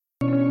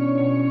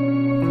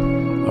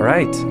All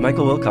right,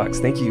 Michael Wilcox,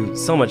 thank you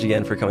so much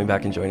again for coming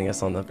back and joining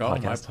us on the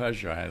podcast. My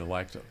pleasure. I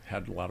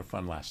had a lot of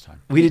fun last time.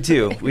 We did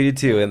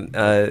too.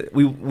 And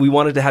we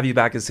wanted to have you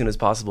back as soon as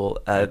possible.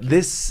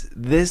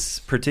 This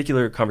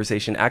particular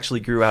conversation actually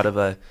grew out of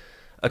a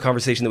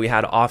conversation that we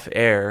had off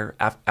air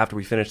after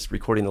we finished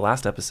recording the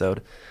last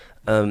episode,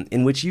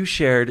 in which you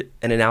shared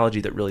an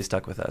analogy that really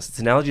stuck with us. It's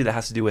an analogy that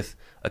has to do with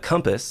a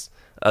compass,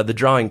 the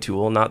drawing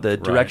tool, not the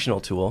directional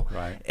tool,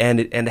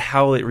 and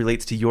how it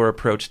relates to your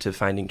approach to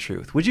finding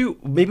truth.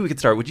 Maybe we could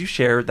start. Would you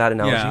share that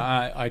analogy?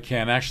 Yeah, I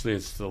can. Actually,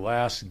 it's the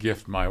last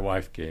gift my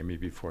wife gave me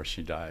before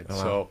she died. Oh,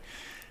 wow. So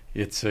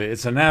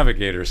it's a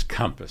navigator's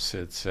compass.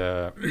 It's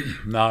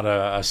not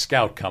a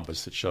scout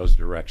compass that shows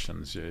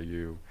directions.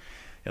 I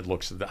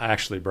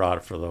actually brought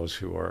it for those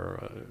who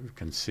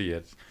can see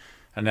it.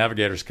 A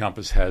navigator's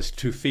compass has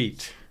 2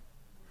 feet.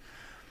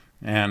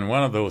 And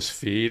one of those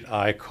feet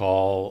I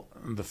call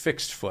the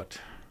fixed foot.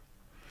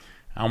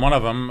 And one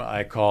of them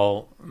I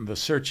call the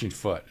searching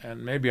foot.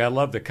 And maybe I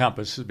love the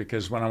compass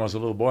because when I was a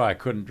little boy, I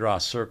couldn't draw a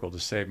circle to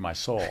save my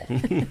soul.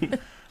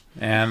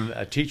 And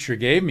a teacher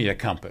gave me a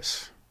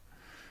compass.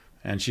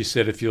 And she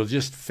said, if you'll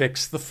just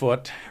fix the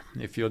foot,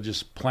 if you'll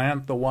just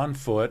plant the one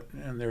foot,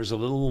 and there's a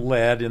little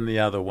lead in the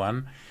other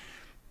one,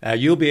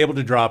 you'll be able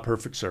to draw a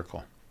perfect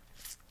circle.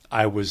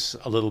 I was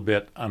a little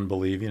bit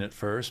unbelieving at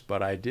first,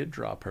 but I did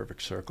draw a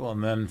perfect circle.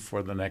 And then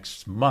for the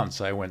next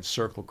months, I went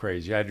circle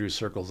crazy. I drew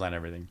circles on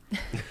everything.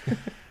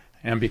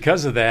 And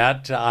because of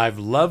that, I've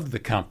loved the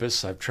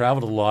compass. I've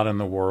traveled a lot in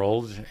the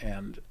world.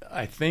 And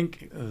I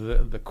think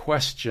the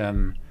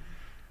question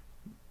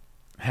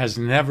has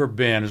never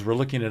been, as we're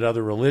looking at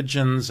other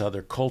religions,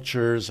 other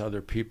cultures,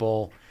 other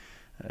people,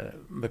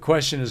 the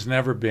question has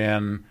never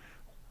been,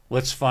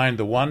 let's find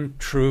the one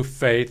true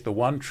faith, the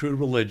one true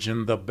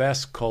religion, the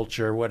best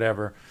culture,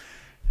 whatever,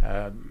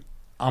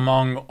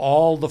 among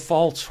all the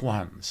false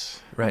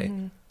ones. Right.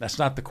 Mm-hmm. That's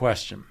not the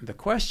question. The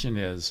question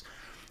is,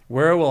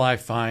 where will I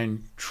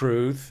find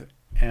truth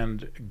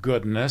and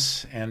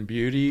goodness and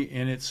beauty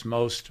in its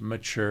most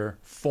mature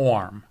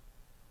form?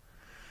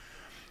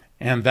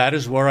 And that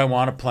is where I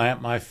want to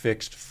plant my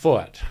fixed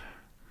foot.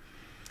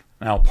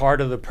 Now, part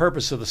of the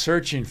purpose of the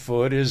searching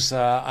foot is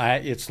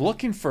it's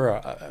looking for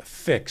a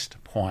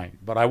fixed point,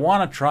 but I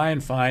want to try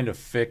and find a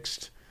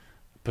fixed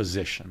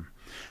position.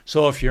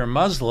 So if you're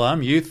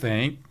Muslim, you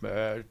think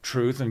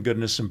truth and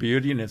goodness and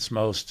beauty in its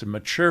most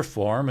mature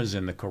form is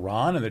in the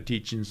Quran and the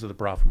teachings of the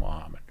Prophet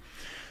Muhammad.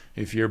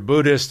 If you're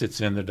Buddhist,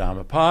 it's in the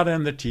Dhammapada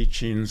and the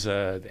teachings,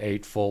 the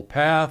Eightfold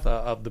Path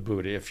of the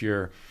Buddha. If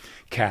you're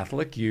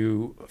Catholic,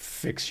 you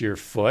fix your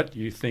foot.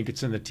 You think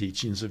it's in the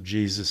teachings of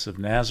Jesus of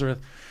Nazareth,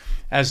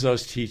 as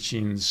those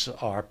teachings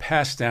are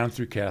passed down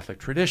through Catholic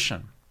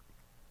tradition.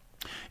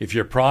 If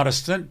you're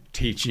Protestant,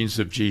 teachings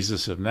of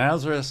Jesus of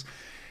Nazareth,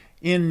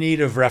 in need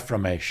of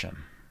reformation.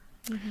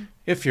 Mm-hmm.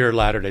 If you're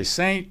Latter-day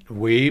Saint,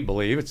 we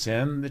believe it's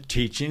in the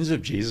teachings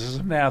of Jesus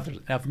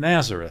of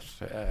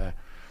Nazareth,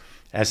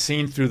 as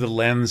seen through the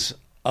lens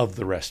of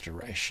the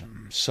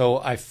Restoration. So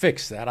I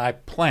fix that.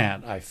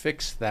 I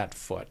fix that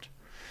foot.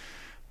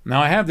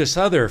 Now I have this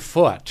other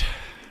foot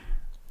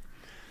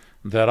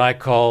that I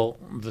call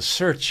the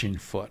searching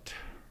foot,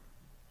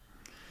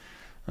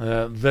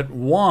 that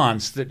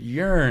wants, that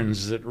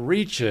yearns, that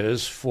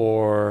reaches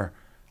for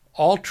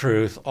all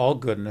truth, all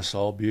goodness,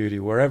 all beauty,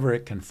 wherever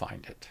it can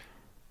find it.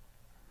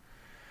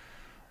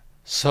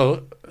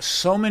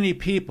 So many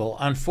people,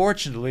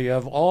 unfortunately,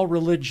 of all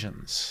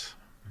religions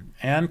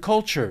and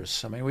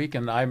cultures,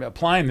 I'm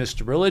applying this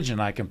to religion,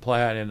 I can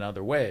apply it in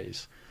other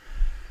ways.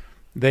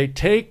 They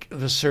take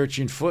the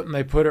searching foot and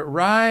they put it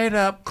right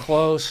up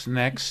close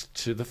next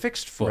to the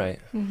fixed foot. Right.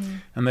 Mm-hmm.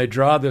 And they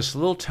draw this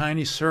little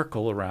tiny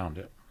circle around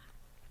it.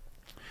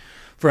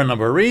 For a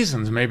number of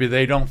reasons. Maybe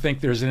they don't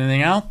think there's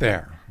anything out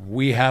there.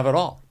 We have it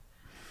all.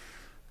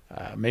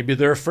 Maybe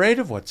they're afraid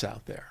of what's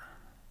out there.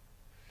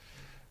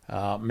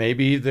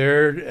 Maybe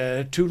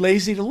they're too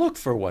lazy to look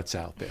for what's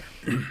out there.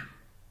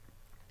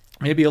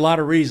 Maybe a lot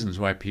of reasons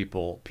why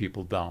people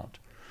don't.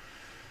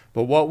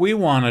 But what we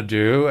want to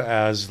do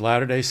as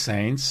Latter-day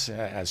Saints,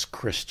 as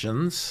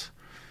Christians,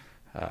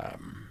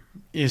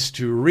 is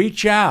to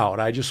reach out.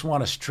 I just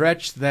want to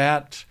stretch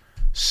that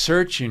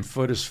searching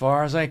foot as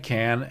far as I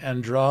can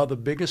and draw the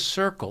biggest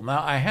circle.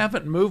 Now, I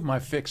haven't moved my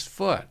fixed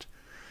foot,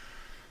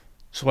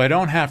 so I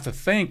don't have to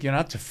think,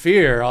 not to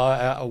fear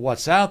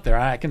what's out there.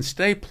 I can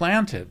stay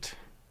planted.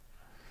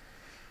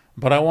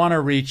 But I want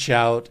to reach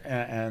out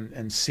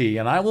and see.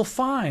 And I will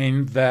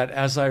find that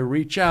as I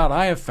reach out,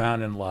 I have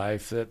found in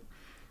life that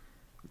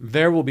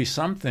there will be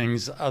some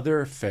things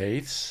other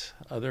faiths,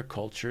 other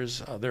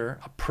cultures, other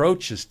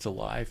approaches to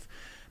life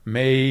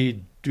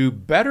may do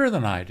better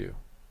than I do.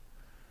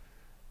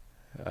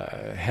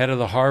 Head of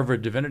the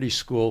Harvard Divinity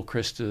School,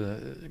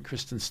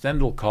 Kristen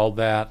Stendhal, called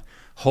that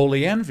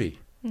holy envy.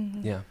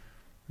 Mm-hmm. Yeah.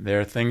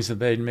 There are things that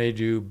they may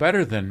do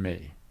better than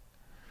me.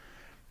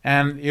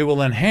 And it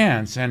will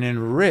enhance and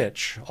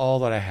enrich all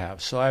that I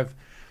have. So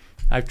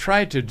I've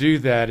tried to do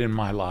that in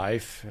my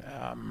life.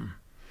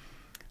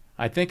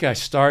 I think I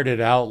started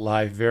out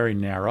life very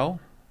narrow.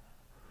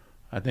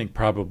 I think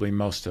probably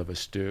most of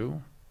us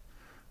do,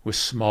 with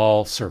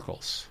small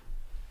circles.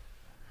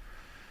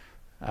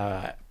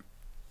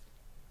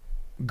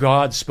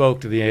 God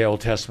spoke to the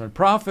Old Testament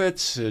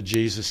prophets.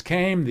 Jesus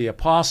came, the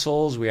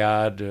apostles. We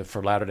had,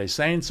 for Latter-day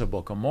Saints, a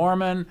Book of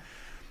Mormon.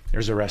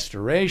 There's a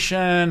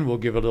restoration. We'll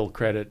give a little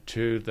credit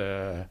to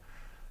the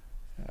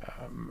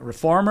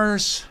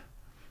reformers,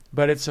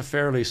 but it's a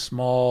fairly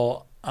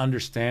small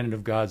understanding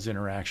of God's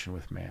interaction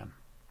with man.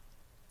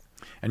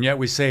 And yet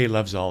we say he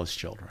loves all his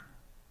children.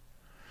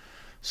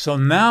 So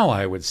now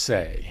I would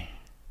say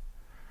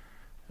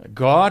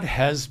God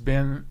has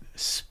been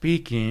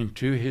speaking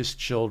to his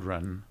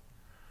children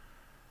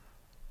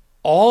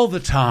all the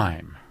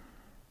time,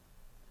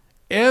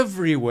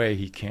 every way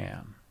he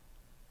can,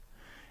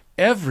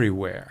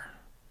 everywhere.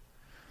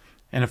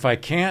 And if I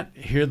can't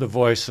hear the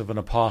voice of an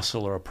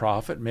apostle or a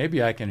prophet,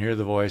 maybe I can hear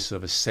the voice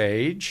of a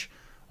sage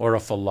or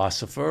a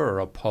philosopher or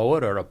a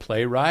poet or a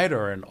playwright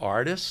or an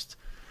artist,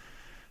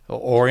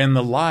 or in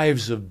the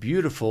lives of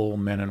beautiful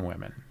men and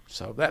women.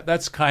 So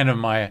that's kind of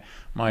my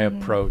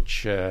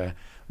approach.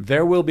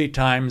 There will be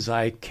times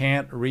I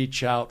can't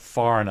reach out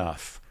far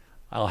enough.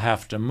 I'll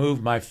have to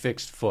move my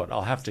fixed foot.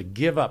 I'll have to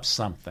give up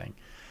something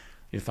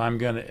if I'm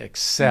going to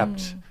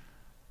accept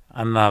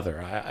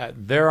another.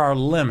 There are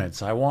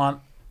limits. I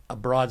want a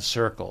broad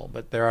circle,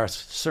 but there are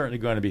certainly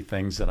going to be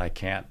things that I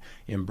can't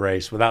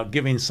embrace without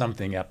giving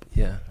something up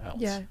else.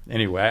 Yeah.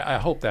 Anyway, I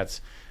hope that's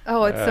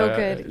it's so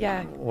good.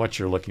 Yeah. what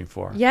you're looking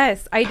for.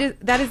 Yes,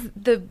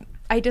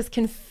 I just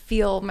can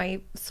feel my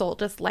soul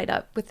just light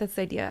up with this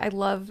idea. I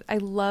love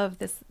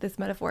this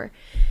metaphor.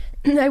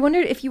 I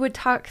wondered if you would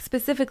talk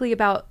specifically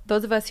about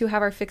those of us who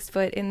have our fixed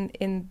foot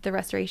in the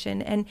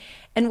restoration,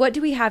 and what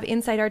do we have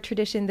inside our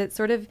tradition that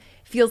sort of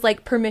feels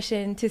like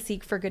permission to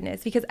seek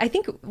forgiveness? Because I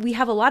think we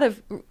have a lot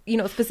of,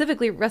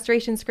 specifically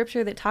restoration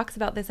scripture that talks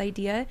about this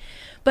idea,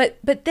 but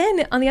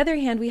then on the other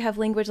hand, we have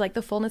language like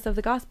the fullness of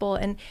the gospel,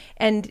 and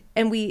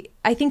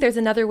I think there's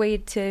another way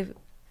to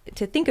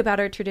think about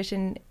our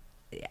tradition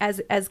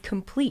as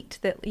complete,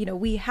 that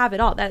we have it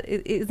all. That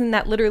isn't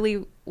that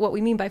literally what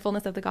we mean by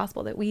fullness of the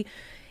gospel, that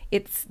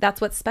that's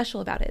what's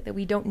special about it, that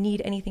we don't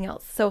need anything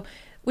else. So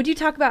would you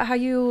talk about how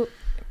you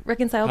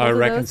reconcile both of those?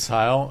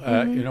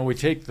 Reconcile. We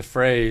take the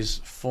phrase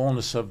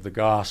fullness of the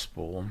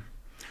gospel.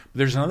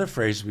 There's another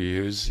phrase we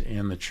use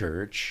in the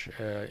church,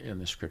 in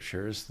the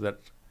scriptures, that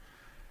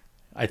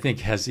I think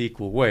has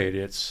equal weight.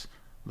 It's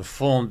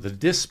the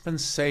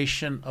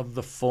dispensation of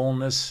the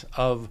fullness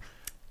of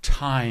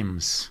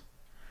times.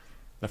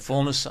 The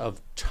fullness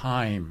of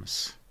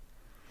times.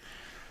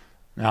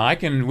 Now,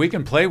 we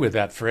can play with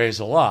that phrase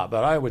a lot,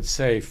 but I would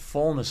say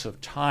fullness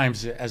of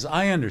times, as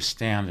I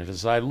understand it,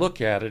 as I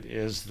look at it,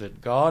 is that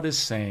God is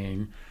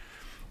saying,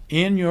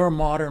 in your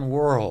modern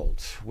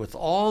world, with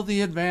all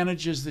the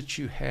advantages that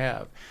you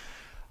have,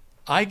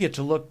 I get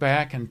to look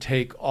back and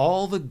take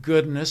all the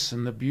goodness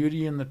and the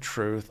beauty and the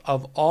truth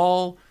of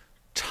all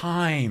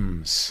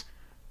times,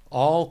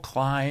 all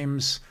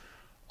climes,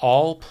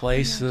 all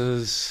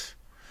places.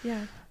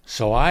 Yeah.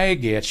 So I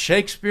get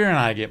Shakespeare, and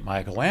I get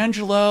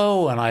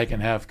Michelangelo, and I can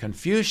have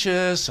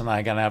Confucius, and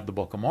I can have the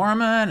Book of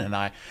Mormon, and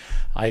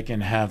I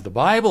can have the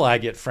Bible. I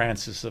get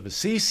Francis of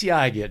Assisi,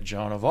 I get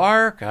Joan of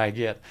Arc, I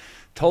get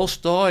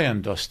Tolstoy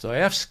and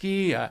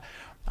Dostoevsky.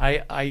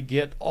 I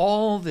get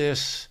all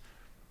this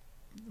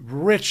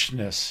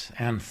richness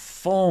and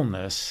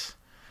fullness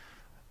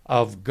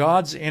of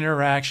God's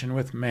interaction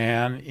with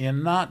man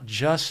in not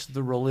just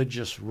the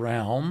religious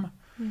realm.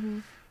 Mm-hmm.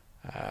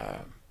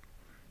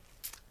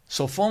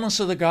 So fullness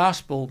of the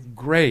gospel,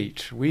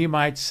 great. We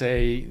might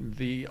say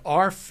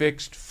our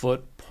fixed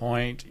foot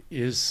point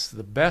is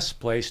the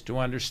best place to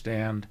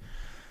understand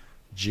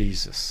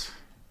Jesus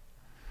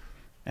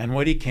and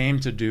what he came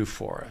to do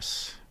for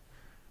us.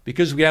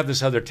 Because we have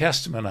this other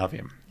testament of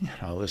him,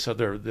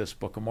 this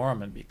Book of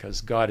Mormon, because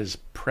God is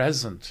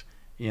present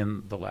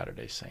in the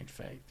Latter-day Saint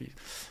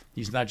faith.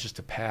 He's not just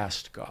a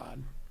past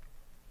God.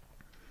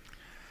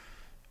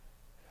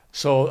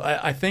 So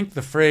I think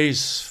the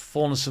phrase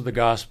fullness of the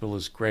gospel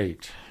is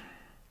great.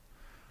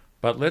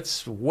 But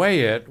let's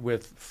weigh it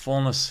with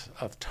fullness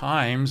of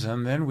times,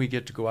 and then we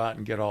get to go out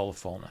and get all the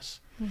fullness.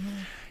 Mm-hmm.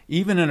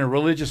 Even in a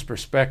religious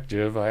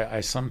perspective,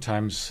 I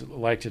sometimes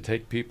like to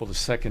take people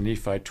to 2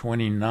 Nephi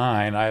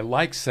 29. I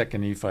like 2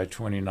 Nephi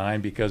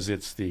 29 because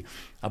it's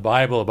a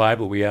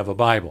Bible, we have a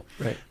Bible.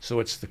 Right. So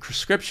it's the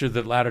scripture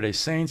that Latter-day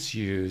Saints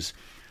use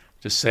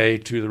to say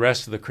to the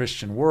rest of the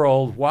Christian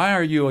world, why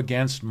are you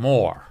against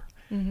more?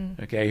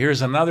 Mm-hmm. Okay,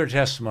 here's another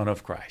testament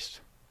of Christ.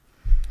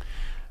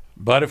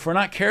 But if we're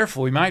not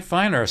careful, we might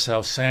find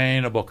ourselves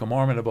saying a Book of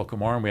Mormon,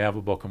 we have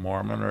a Book of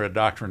Mormon, or a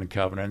Doctrine and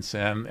Covenants,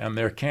 and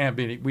there can't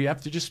be. We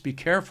have to just be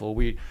careful.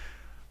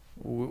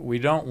 We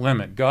don't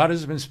limit. God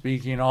has been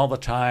speaking all the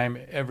time,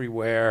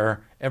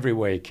 everywhere, every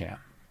way he can.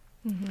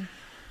 Mm-hmm.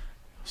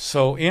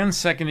 So in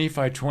 2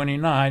 Nephi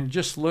 29,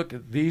 just look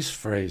at these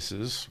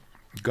phrases.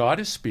 God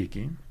is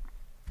speaking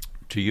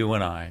to you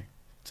and I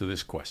to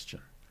this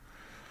question.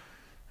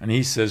 And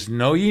he says,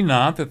 know ye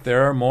not that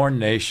there are more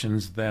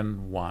nations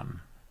than one?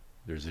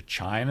 There's a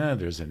China,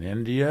 there's an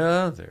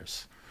India,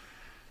 there's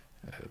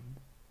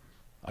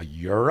a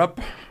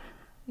Europe.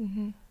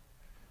 Mm-hmm.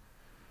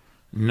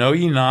 Know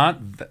ye not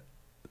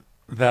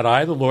that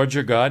I, the Lord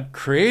your God,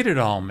 created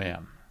all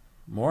men,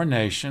 more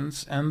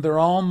nations, and they're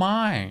all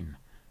mine.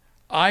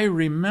 I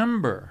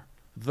remember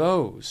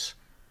those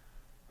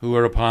who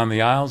are upon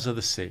the isles of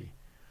the sea.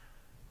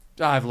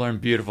 I've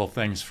learned beautiful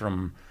things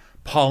from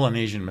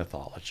Polynesian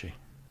mythology.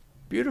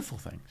 Beautiful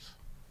things.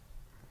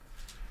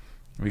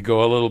 We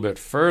go a little bit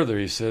further.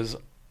 He says,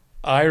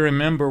 I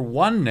remember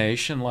one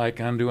nation like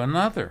unto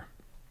another.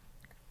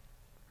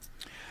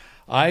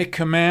 I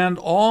command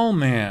all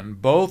men,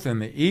 both in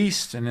the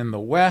east and in the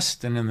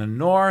west and in the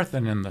north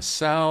and in the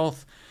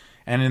south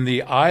and in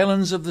the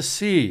islands of the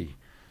sea.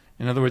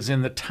 In other words,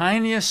 in the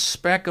tiniest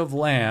speck of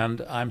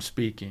land, I'm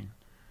speaking.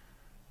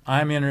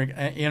 I'm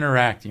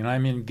interacting.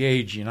 I'm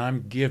engaging.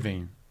 I'm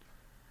giving.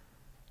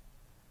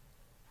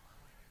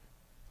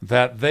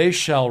 That they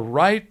shall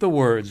write the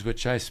words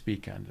which I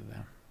speak unto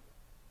them.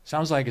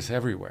 Sounds like it's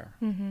everywhere.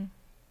 Mm-hmm.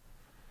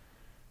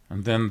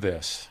 And then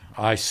this,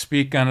 I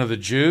speak unto the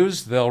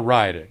Jews, they'll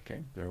write it.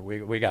 Okay, there,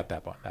 we got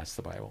that one. That's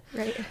the Bible.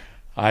 Right.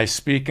 I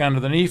speak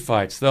unto the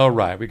Nephites, they'll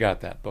write. We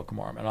got that, Book of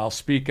Mormon. I'll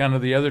speak unto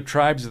the other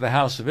tribes of the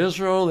house of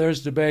Israel.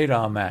 There's debate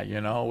on that,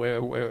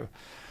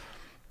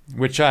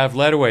 which I have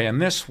led away.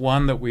 And this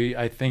one that we,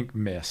 I think,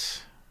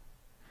 miss.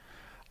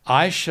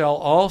 I shall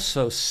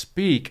also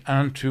speak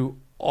unto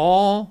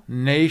all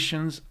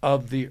nations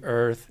of the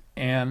earth,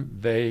 and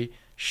they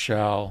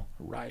shall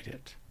write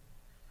it.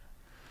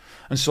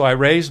 And so I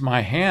raise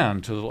my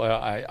hand to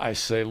I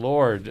say,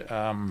 Lord,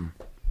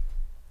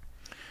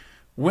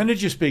 when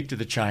did you speak to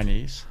the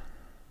Chinese?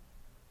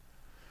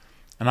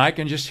 And I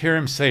can just hear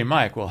him say,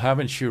 Mike, well,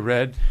 haven't you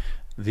read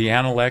the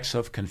Analects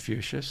of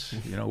Confucius?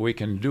 We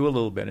can do a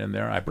little bit in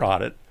there. I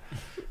brought it.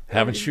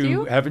 Haven't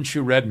you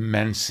read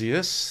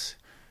Mencius?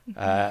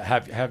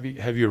 Have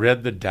you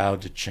read the Tao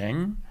Te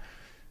Ching?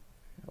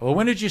 Well,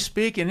 when did you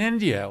speak in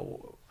India?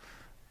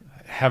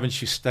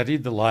 Haven't you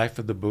studied the life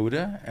of the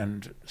Buddha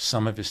and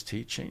some of his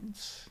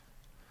teachings?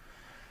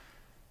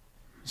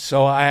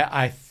 So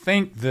I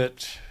think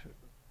that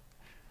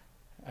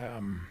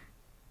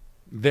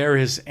there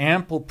is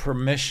ample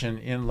permission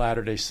in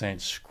Latter-day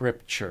Saint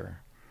scripture.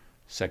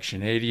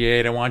 Section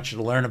 88, I want you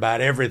to learn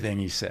about everything,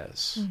 he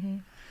says.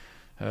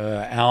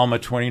 Mm-hmm. Alma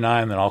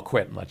 29, then I'll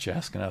quit and let you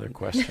ask another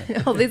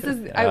question. Oh, this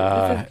is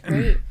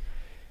great.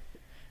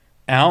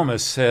 Alma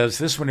says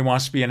this when he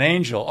wants to be an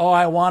angel. Oh,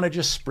 I want to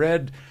just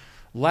spread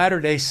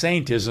Latter-day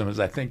Saintism, as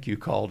I think you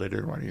called it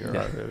in one of your.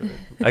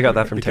 I got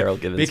that from Terrell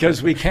Gibbons.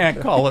 Because we can't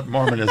call it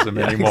Mormonism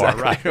anymore,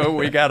 exactly. right?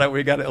 We got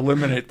to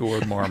eliminate the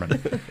word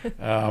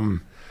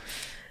Mormon.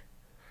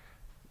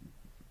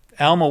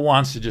 Alma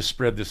wants to just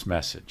spread this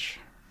message,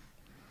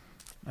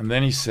 and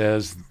then he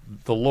says,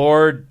 "The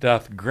Lord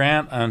doth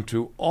grant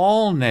unto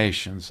all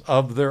nations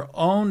of their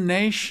own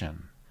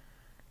nation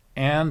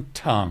and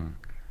tongue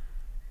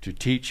to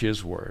teach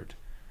his word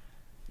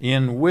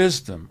in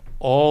wisdom."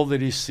 All that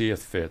he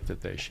seeth fit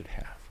that they should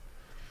have.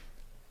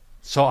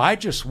 So I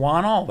just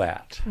want all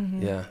that.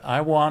 Mm-hmm. Yeah.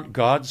 I want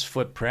God's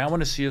footprint. I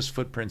want to see his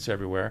footprints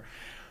everywhere.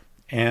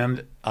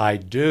 And I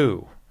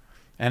do.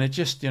 And it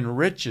just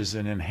enriches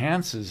and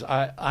enhances.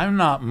 I'm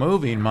not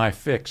moving my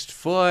fixed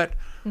foot.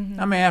 Mm-hmm.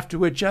 I may have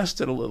to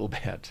adjust it a little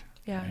bit.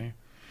 Yeah. Okay?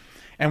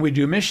 And we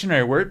do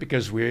missionary work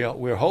because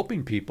we're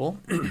hoping people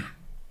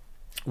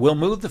will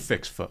move the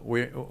fixed foot.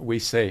 We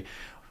say,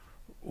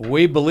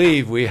 we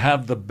believe we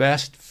have the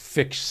best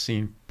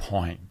fixing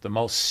point, the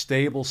most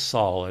stable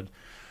solid,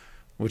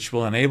 which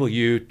will enable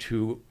you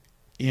to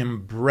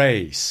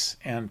embrace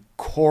and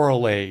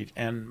correlate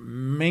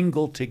and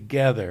mingle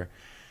together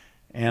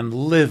and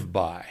live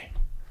by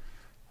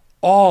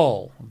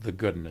all the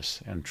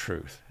goodness and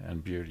truth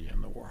and beauty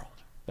in the world.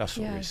 That's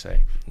what we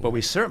say. But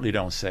we certainly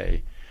don't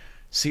say,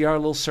 see our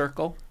little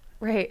circle?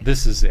 Right.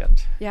 This is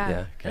it.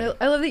 Yeah. Okay.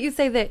 I love that you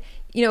say that,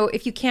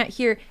 if you can't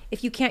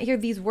hear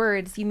these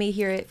words, you may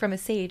hear it from a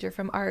sage or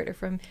from art or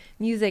from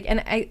music.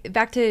 And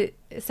back to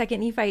 2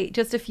 Nephi,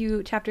 just a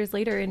few chapters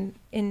later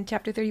in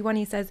chapter 31,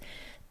 he says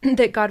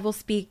that God will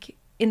speak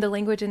in the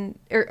language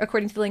or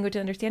according to the language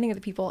and understanding of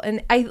the people.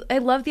 And I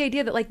love the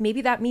idea that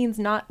maybe that means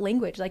not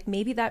language.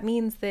 Maybe that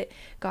means that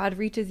God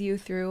reaches you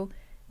through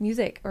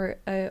music or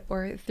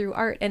through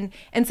art, and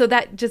so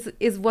that just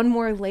is one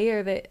more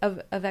layer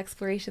of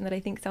exploration that I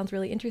think sounds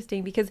really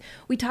interesting, because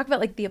we talk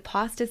about the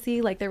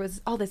apostasy, there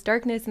was all this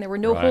darkness and there were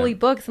no holy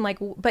books,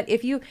 and but I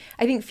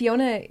think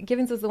Fiona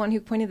Givens was the one who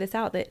pointed this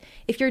out, that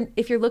if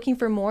you're looking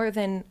for more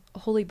than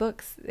holy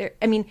books,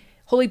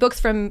 holy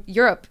books from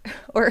Europe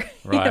or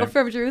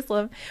from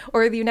Jerusalem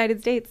or the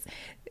United States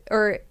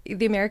or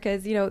the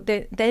Americas,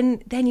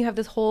 then you have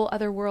this whole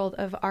other world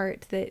of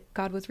art that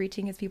God was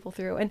reaching his people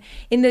through.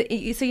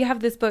 And so you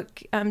have this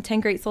book, 10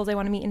 Great Souls I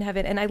Want to Meet in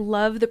Heaven. And I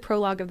love the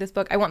prologue of this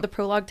book. I want the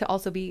prologue to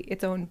also be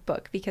its own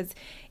book, because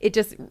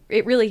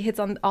it really hits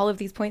on all of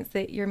these points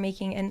that you're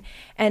making.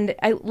 And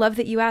I love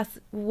that you ask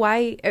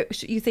why,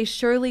 you say,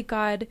 surely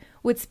God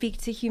would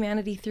speak to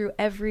humanity through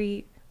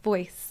every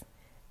voice.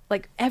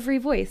 like every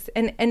voice,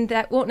 and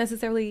that won't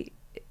necessarily,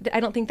 I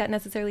don't think that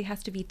necessarily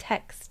has to be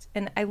text.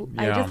 And I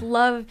just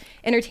love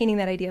entertaining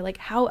that idea. Like,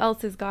 how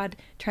else is God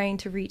trying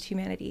to reach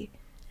humanity?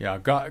 Yeah,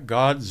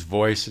 God's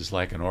voice is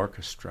like an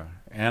orchestra,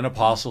 and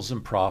apostles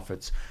and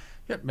prophets.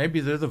 Yeah, maybe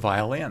they're the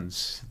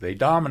violins; they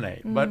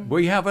dominate. But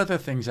we have other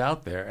things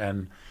out there,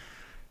 and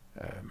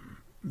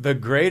the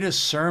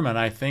greatest sermon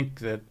I think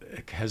that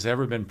has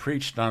ever been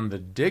preached on the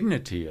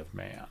dignity of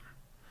man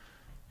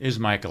is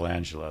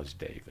Michelangelo's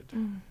David.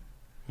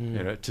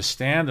 You know, to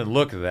stand and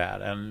look at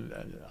that,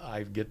 and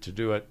I get to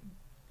do it.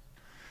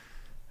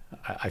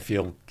 I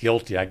feel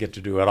guilty. I get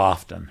to do it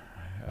often.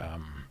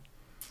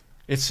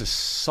 It's a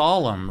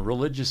solemn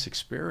religious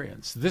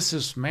experience. This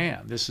is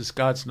man. This is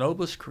God's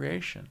noblest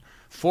creation.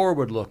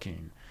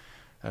 Forward-looking,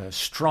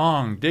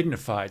 strong,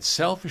 dignified,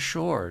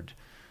 self-assured.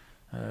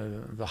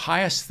 The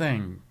highest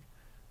thing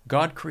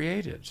God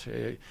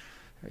created.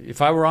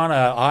 If I were on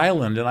an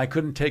island and I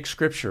couldn't take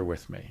Scripture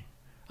with me,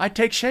 I'd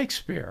take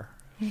Shakespeare.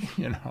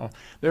 You know,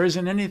 there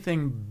isn't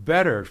anything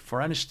better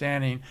for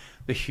understanding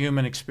the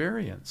human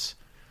experience.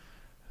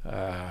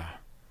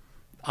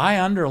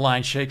 I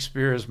underline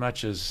Shakespeare as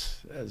much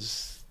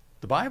as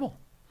the Bible,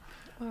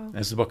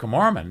 as the Book of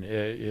Mormon.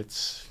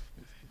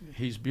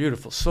 He's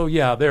beautiful. So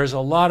yeah, there's a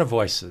lot of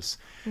voices,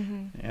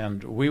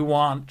 and we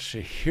want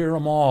to hear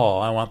them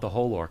all. I want the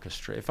whole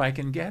orchestra, if I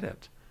can get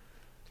it.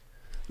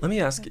 Let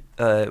me ask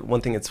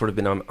one thing that's sort of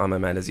been on my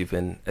mind as you've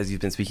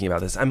been speaking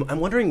about this. I'm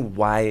wondering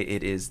why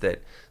it is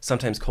that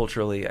sometimes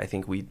culturally, I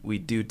think we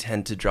do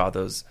tend to draw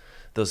those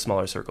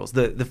smaller circles.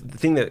 The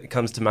thing that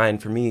comes to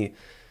mind for me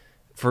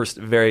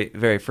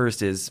very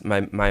first is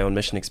my own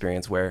mission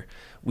experience, where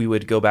we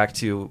would go back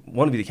to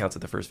one of the accounts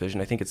of the first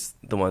vision. I think it's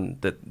the one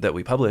that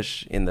we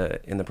publish in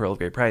the Pearl of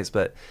Great Price,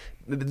 but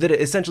that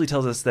it essentially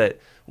tells us that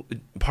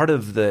part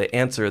of the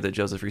answer that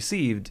Joseph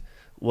received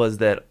was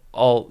that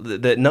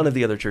none of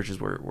the other churches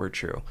were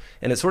true.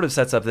 And it sort of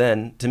sets up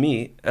then, to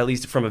me, at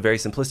least from a very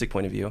simplistic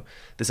point of view,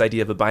 this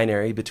idea of a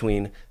binary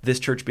between this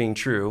church being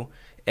true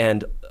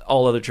and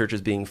all other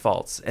churches being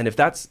false. And if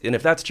that's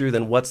true,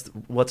 then what's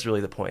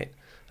really the point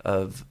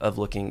of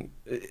looking,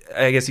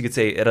 I guess you could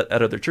say, at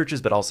other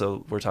churches, but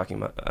also we're talking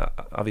about,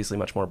 obviously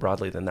much more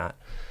broadly than that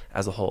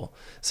as a whole.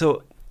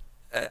 So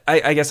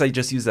I guess I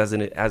just use as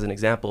an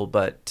example,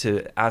 but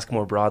to ask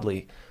more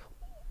broadly,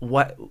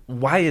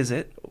 why is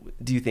it,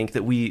 do you think,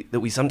 that we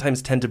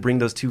sometimes tend to bring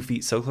those 2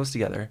 feet so close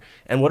together?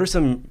 And what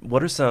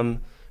are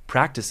some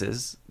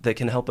practices that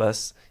can help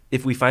us,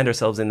 if we find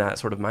ourselves in that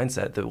sort of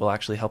mindset, that will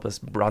actually help us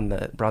broaden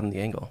the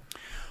angle?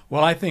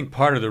 Well, I think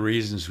part of the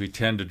reasons we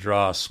tend to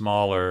draw a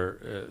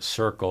smaller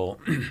circle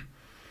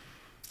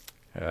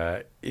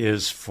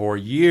is for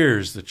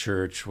years the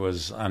church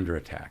was under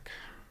attack.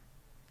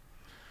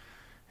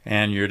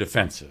 And you're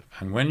defensive.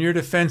 And when you're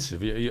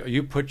defensive,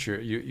 you put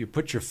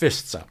your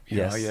fists up.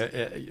 Yes.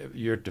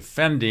 You're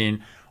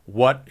defending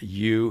what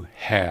you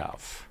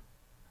have.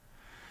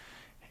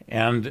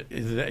 And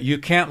you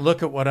can't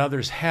look at what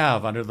others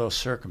have under those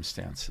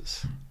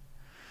circumstances.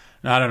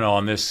 Now, I don't know,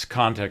 in this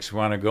context, we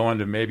want to go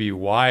into maybe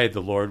why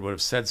the Lord would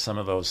have said some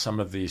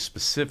of the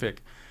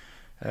specific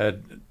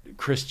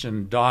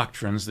Christian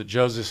doctrines that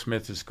Joseph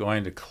Smith is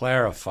going to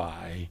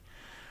clarify,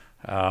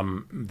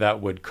 that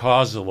would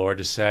cause the Lord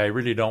to say, I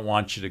really don't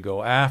want you to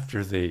go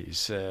after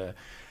these.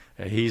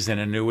 He's in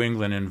a New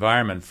England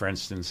environment, for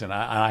instance, and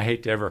I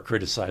hate to ever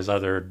criticize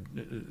other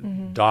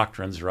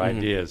doctrines or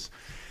ideas.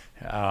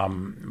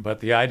 But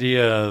the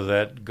idea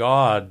that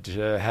God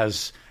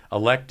has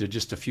elected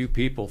just a few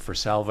people for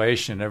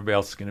salvation, everybody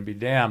else is going to be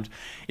damned.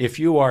 If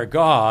you are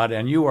God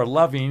and you are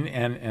loving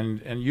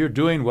and you're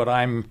doing what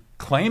I'm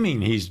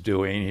claiming he's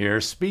doing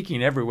here,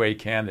 speaking every way he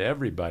can to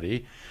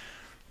everybody,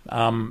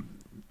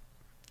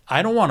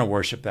 I don't want to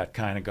worship that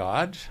kind of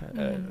God,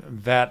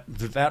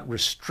 that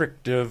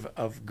restrictive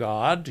of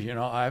God. You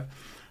know,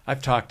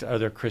 I've talked to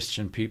other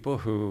Christian people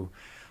who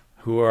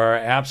are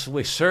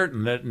absolutely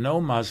certain that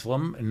no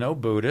Muslim, no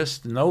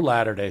Buddhist, no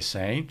Latter-day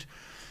Saint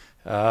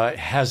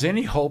has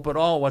any hope at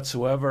all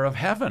whatsoever of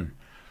heaven.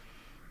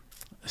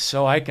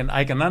 So I can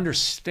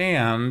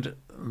understand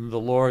the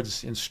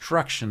Lord's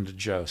instruction to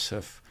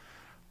Joseph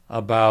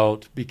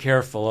about be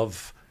careful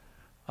of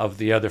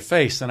the other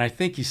faith. And I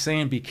think he's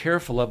saying be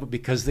careful of it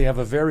because they have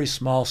a very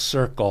small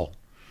circle.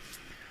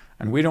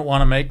 And we don't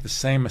want to make the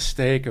same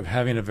mistake of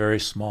having a very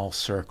small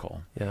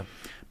circle. Yeah.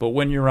 But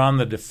when you're on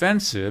the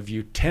defensive,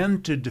 you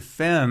tend to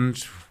defend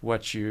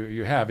what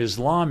you have.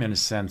 Islam, in a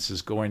sense,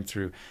 is going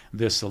through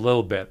this a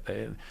little bit.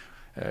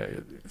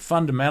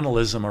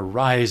 Fundamentalism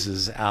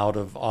arises out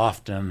of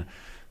often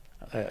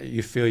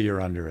you feel you're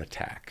under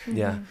attack.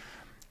 Yeah.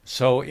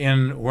 So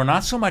we're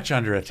not so much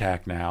under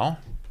attack now.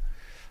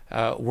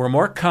 We're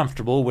more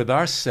comfortable with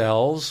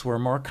ourselves. We're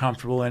more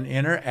comfortable in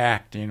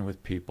interacting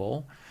with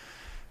people.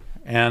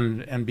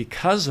 And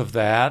because of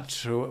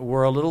that,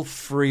 we're a little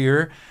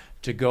freer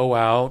to go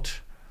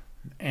out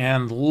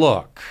and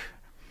look.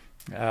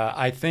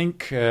 I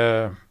think we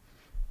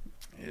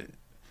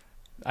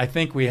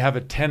have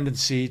a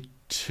tendency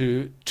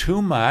to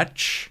too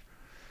much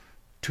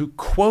to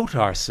quote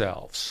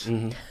ourselves.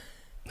 Mm-hmm.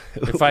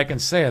 If I can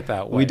say it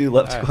that way. We do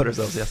love to quote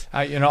ourselves, yes.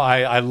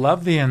 I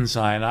love the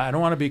ensign. I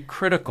don't want to be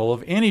critical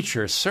of any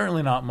church,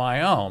 certainly not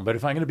my own. But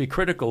if I'm going to be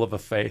critical of a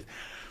faith,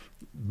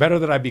 better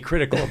that I be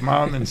critical of my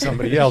own than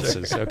somebody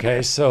else's,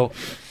 okay? So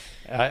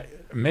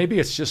maybe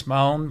it's just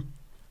my own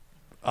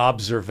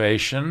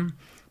observation,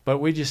 but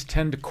we just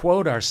tend to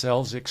quote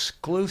ourselves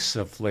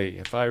exclusively.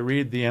 If I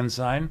read the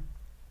ensign,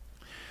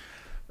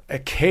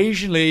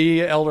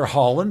 occasionally Elder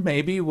Holland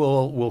maybe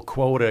will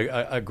quote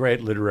a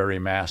great literary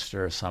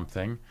master or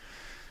something.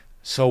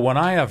 So when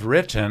I have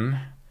written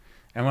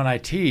and when I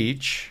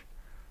teach,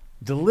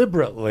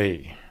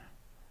 deliberately,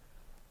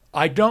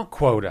 I don't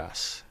quote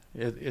us.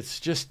 It's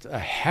just a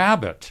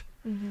habit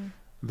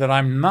that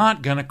I'm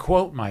not going to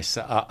quote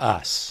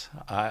us.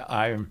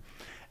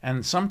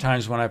 And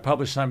sometimes when I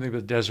publish something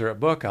with Deseret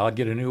Book, I'll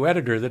get a new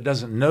editor that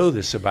doesn't know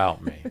this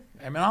about me.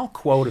 I mean, I'll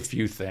quote a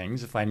few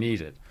things if I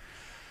need it.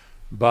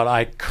 But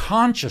I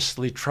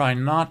consciously try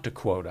not to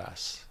quote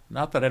us.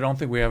 Not that I don't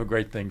think we have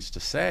great things to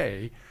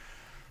say.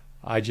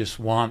 I just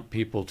want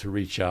people to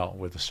reach out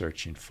with a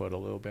searching foot a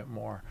little bit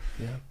more.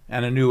 Yeah.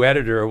 And a new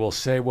editor will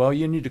say, well,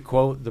 you need to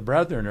quote the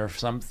brethren or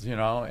something,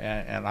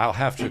 and I'll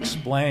have to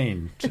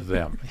explain to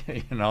them,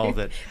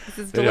 that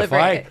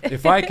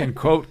if I can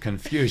quote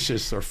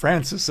Confucius or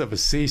Francis of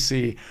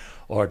Assisi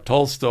or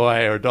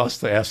Tolstoy or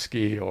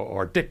Dostoevsky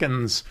or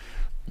Dickens,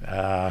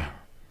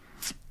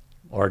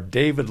 or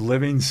David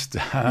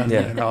Livingstone,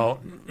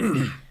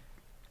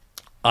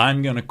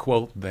 I'm going to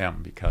quote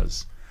them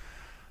because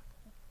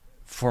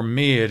for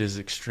me it is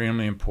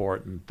extremely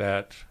important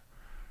that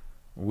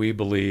we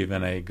believe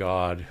in a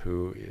God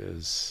who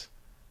is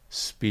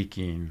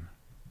speaking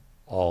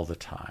all the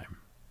time,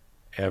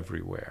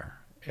 everywhere,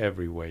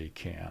 every way he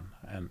can,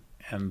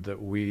 and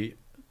that we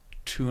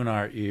tune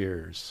our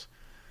ears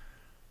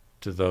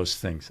to those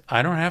things.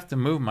 I don't have to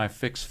move my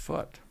fixed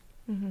foot.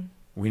 Mm-hmm.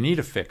 We need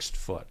a fixed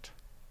foot.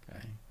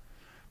 Okay?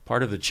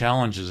 Part of the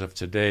challenges of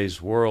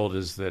today's world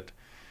is that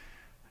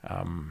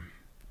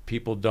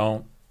people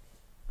don't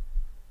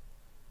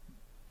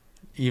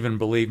even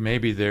believe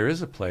maybe there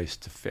is a place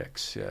to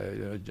fix.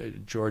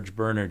 George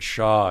Bernard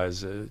Shaw,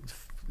 is an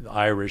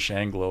Irish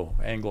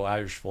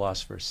Anglo-Irish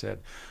philosopher, said,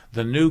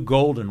 the new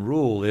golden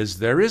rule is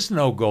there is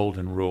no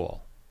golden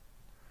rule.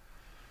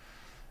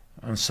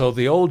 And so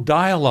the old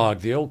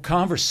dialogue, the old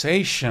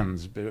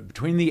conversations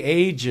between the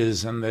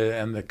ages and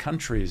the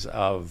countries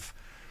of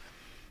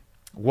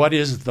what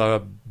is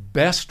the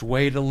best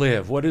way to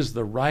live, what is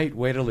the right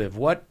way to live,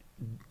 what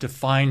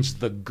defines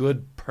the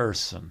good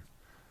person,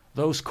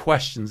 those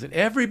questions that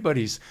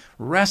everybody's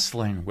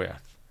wrestling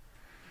with.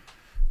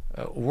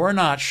 We're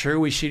not sure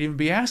we should even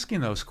be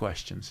asking those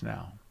questions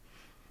now.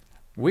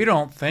 We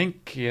don't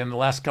think in the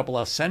last couple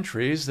of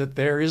centuries that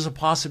there is a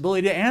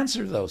possibility to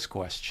answer those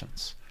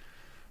questions.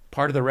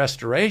 Part of the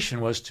restoration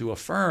was to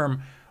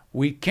affirm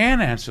we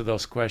can answer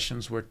those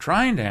questions. We're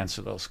trying to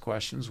answer those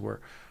questions. We're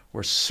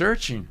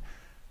searching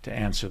to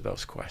answer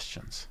those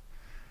questions.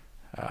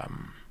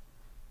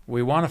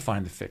 We want to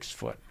find the fixed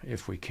foot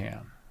if we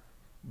can.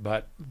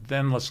 But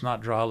then let's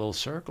not draw a little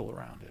circle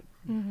around it.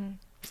 Mm-hmm.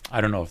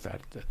 I don't know if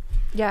that...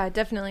 Yeah,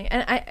 definitely.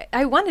 And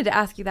I wanted to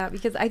ask you that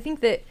because I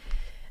think that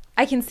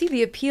I can see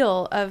the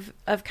appeal of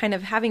kind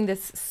of having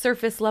this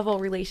surface level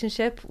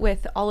relationship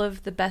with all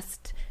of the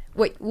best,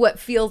 what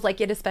feels like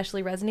it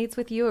especially resonates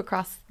with you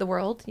across the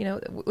world,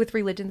 with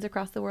religions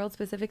across the world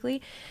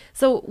specifically.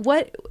 So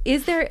what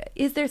is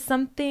there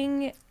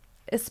something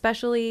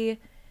especially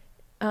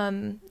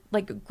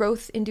like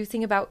growth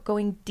inducing about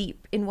going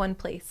deep in one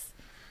place?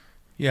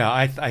 Yeah,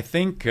 I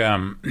think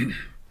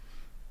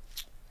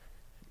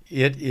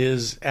it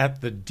is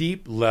at the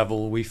deep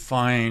level we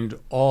find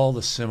all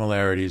the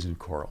similarities and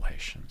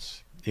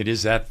correlations. It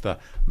is at the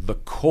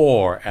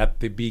core,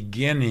 at the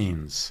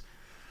beginnings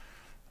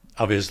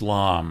of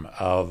Islam,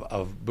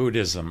 of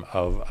Buddhism,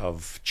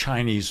 of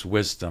Chinese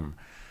wisdom,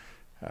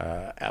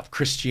 of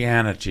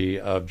Christianity,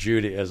 of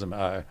Judaism.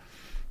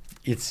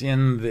 It's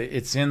in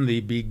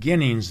the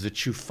beginnings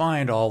that you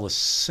find all the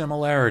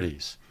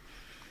similarities.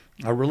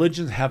 Our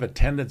religions have a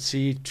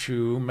tendency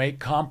to make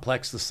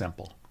complex the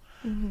simple.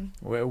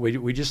 Mm-hmm.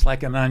 We just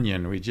like an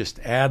onion. We just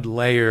add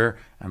layer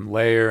and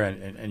layer,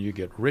 and you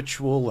get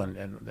ritual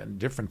and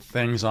different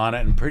things on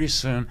it. And pretty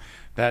soon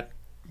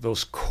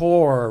those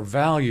core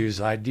values,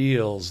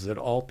 ideals that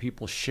all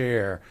people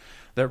share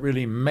that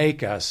really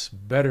make us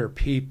better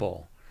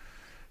people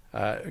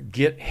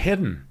get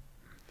hidden.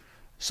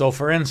 So,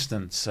 for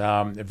instance,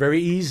 a very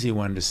easy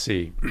one to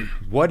see.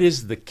 What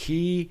is the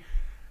key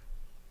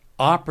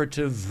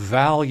operative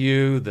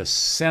value, the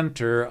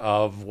center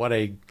of what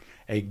a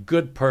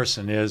good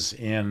person is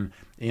in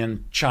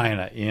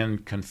China, in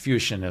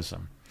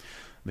Confucianism?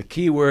 The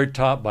key word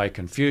taught by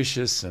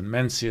Confucius and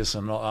Mencius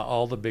and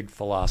all the big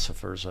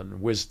philosophers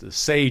and wisdom,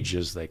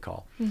 sages they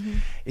call,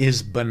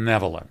 is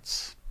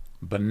benevolence.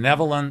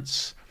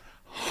 Benevolence,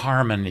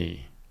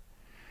 harmony,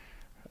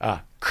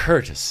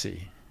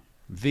 courtesy.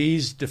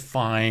 These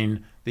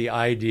define the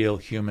ideal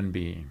human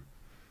being.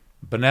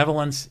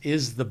 Benevolence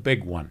is the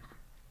big one.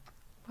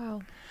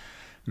 Wow.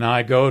 Now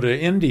I go to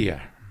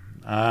India,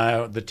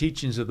 the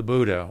teachings of the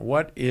Buddha.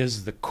 What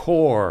is the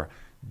core,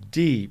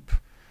 deep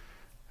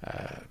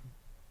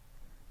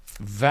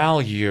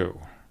value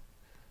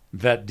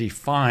that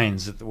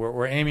defines what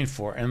we're aiming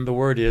for? And the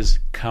word is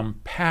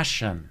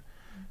compassion,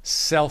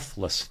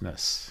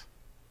 selflessness.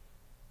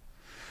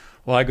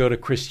 Well, I go to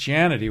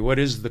Christianity. What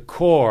is the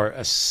core,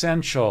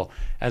 essential?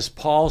 As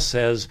Paul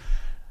says,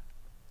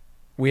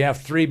 we have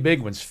three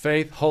big ones: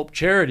 faith, hope,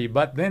 charity.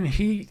 But then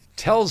he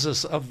tells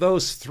us of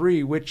those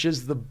three, which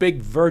is the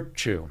big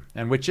virtue.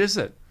 And which is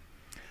it?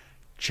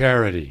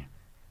 Charity,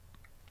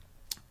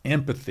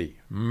 empathy,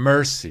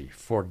 mercy,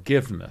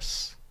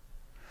 forgiveness.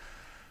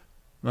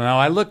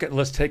 Now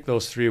let's take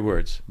those three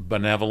words: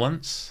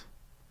 benevolence,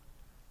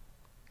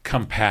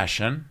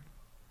 compassion,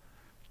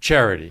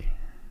 charity.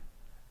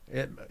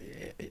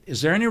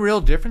 Is there any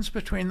real difference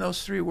between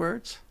those three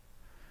words?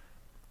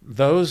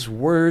 Those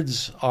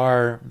words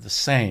are the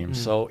same.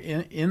 So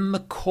in the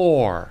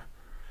core,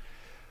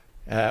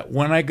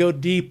 when I go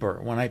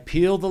deeper, when I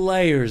peel the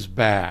layers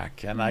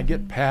back and I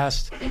get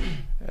past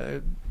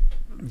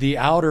the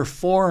outer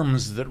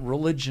forms that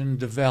religion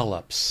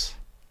develops,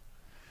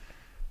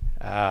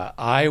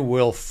 I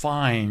will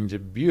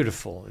find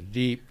beautiful,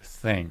 deep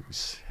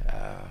things.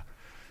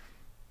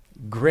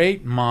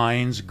 Great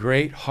minds,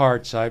 great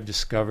hearts, I've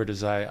discovered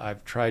as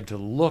I've tried to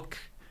look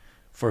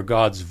for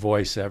God's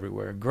voice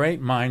everywhere. Great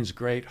minds,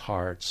 great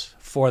hearts.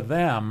 For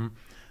them,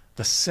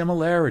 the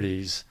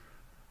similarities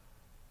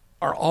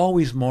are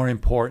always more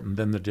important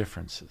than the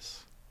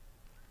differences.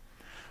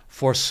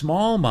 For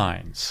small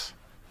minds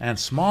and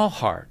small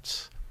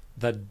hearts,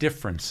 the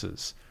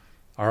differences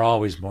are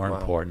always more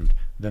important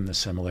than the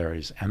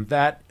similarities. And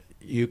that,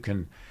 you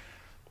can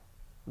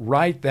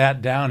write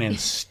that down in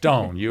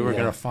stone. You are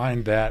going to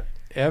find that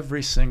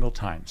every single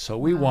time. So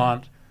we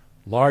want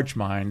large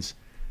minds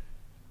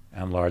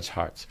and large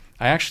hearts.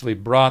 I actually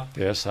brought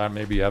this.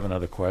 Maybe you have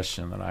another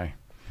question that I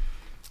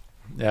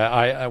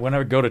when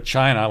I go to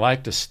China, I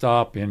like to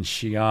stop in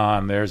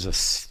Xi'an. There's a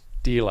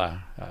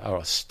stela, or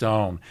a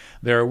stone.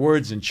 There are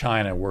words in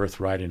China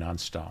worth writing on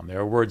stone. There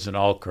are words in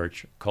all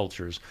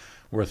cultures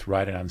worth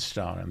writing on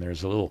stone. And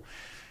there's a little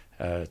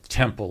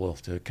temple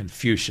to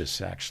Confucius,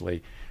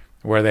 actually,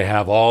 where they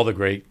have all the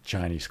great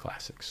Chinese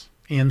classics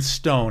in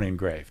stone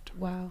engraved.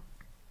 Wow.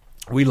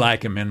 We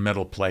like them in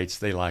metal plates.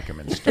 They like them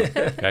in stone.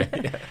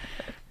 Okay?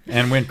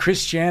 And when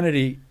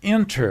Christianity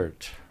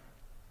entered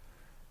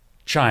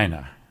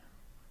China,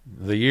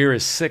 the year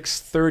is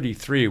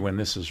 633 when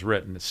this is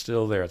written. It's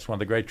still there. It's one of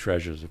the great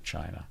treasures of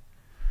China.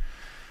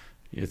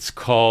 It's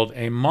called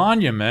a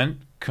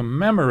monument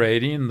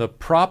commemorating the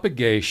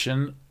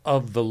propagation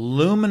of the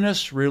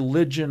luminous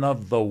religion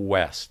of the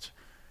West.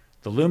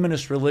 The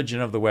luminous religion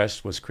of the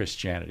West was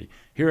Christianity.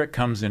 Here it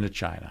comes into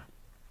China.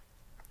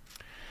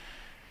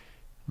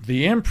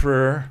 The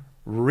emperor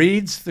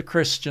reads the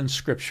Christian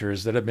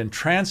scriptures that have been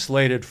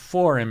translated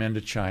for him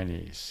into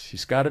Chinese.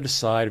 He's got to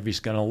decide if he's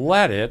going to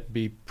let it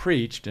be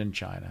preached in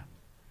China.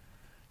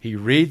 He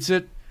reads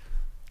it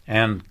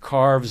and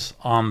carves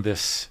on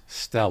this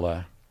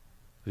stela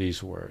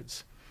these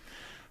words: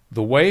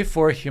 the way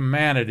for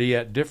humanity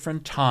at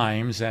different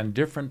times and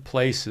different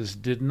places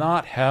did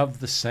not have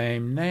the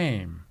same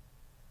name.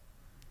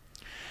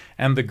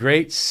 And the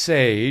great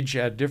sage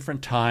at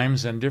different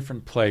times and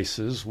different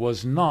places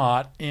was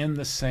not in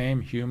the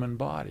same human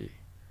body.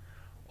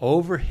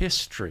 Over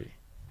history,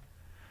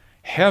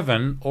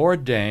 heaven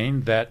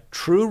ordained that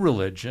true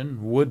religion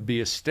would be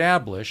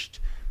established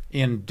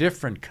in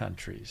different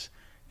countries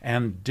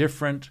and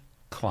different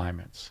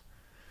climates,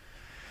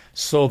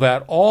 so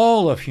that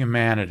all of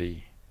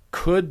humanity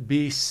could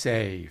be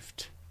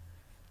saved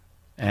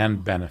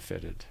and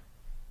benefited.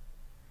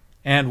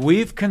 And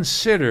we've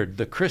considered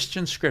the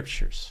Christian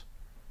scriptures.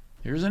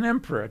 Here's an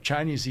emperor, a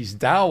Chinese, he's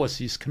Taoist,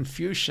 he's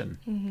Confucian.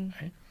 Mm-hmm.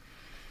 Right?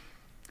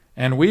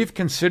 And we've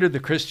considered the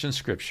Christian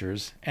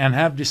scriptures and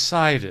have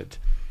decided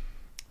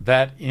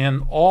that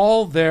in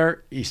all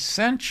their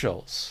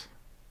essentials,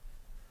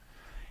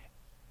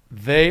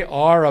 they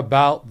are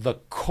about the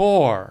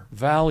core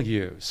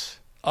values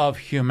of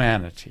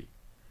humanity.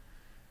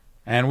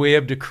 And we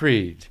have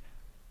decreed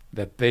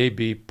that they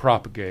be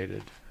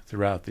propagated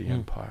throughout the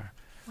empire.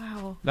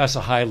 Wow. That's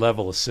a high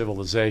level of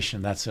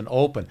civilization. That's an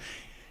open.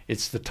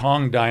 It's the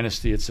Tang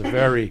Dynasty. It's a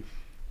very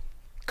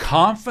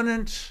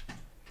confident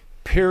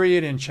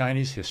period in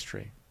Chinese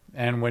history.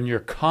 And when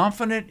you're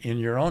confident in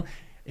your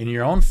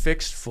own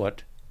fixed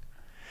foot,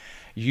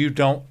 you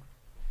don't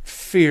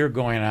fear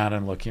going out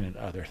and looking at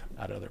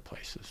other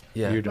places.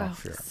 Yeah. You don't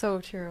fear. So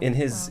true. In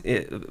this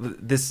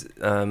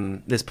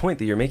point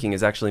that you're making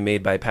is actually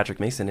made by Patrick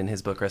Mason in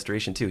his book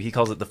Restoration 2. He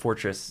calls it the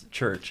Fortress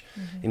Church.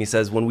 Mm-hmm. And he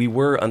says when we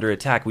were under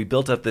attack, we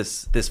built up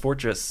this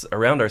fortress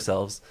around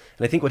ourselves.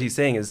 And I think what he's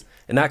saying is,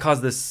 and that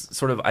caused this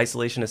sort of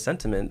isolationist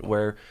sentiment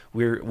where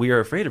we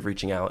are afraid of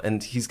reaching out.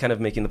 And he's kind of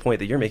making the point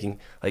that you're making,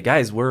 like,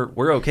 guys,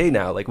 we're okay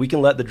now. Like, we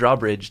can let the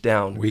drawbridge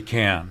down. We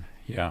can,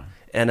 yeah.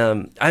 And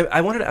I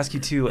wanted to ask you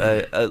too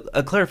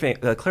a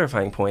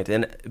clarifying point,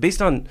 and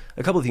based on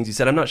a couple of things you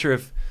said, I'm not sure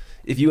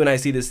if you and I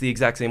see this the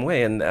exact same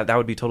way, and that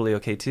would be totally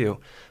okay too.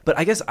 But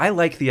I guess I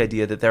like the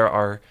idea that there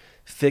are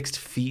fixed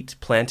feet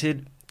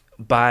planted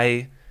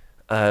by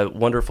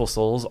wonderful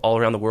souls all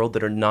around the world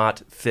that are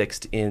not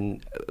fixed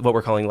in what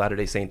we're calling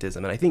Latter-day Saintism.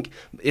 And I think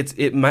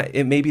it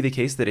may be the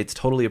case that it's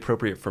totally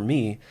appropriate for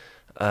me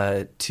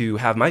to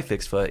have my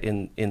fixed foot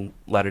in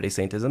Latter-day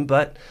Saintism.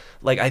 But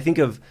like, I think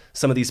of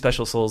some of these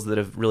special souls that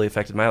have really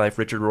affected my life.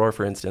 Richard Rohr,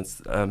 for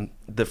instance,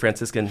 the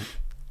Franciscan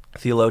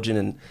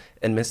theologian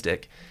and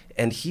mystic.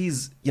 And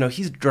he's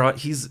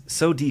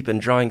so deep and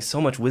drawing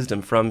so much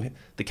wisdom from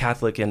the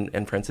Catholic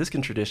and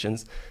Franciscan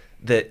traditions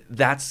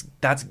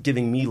that's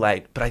giving me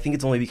light. But I think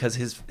it's only because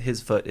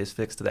his foot is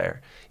fixed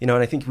there. And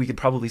I think we could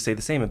probably say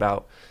the same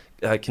about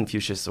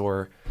Confucius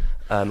or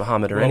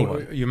Muhammad or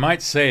anyone. You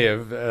might say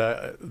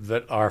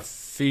that our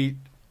feet,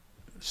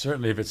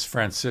 certainly if it's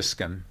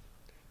Franciscan,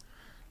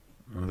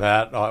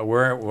 that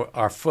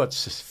our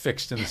foot's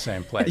fixed in the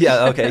same place.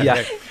 Yeah. Okay.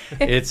 Yeah.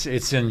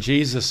 It's in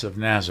Jesus of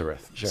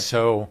Nazareth. Sure.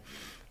 So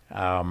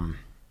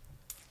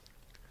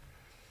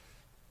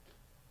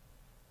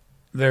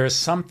there's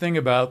something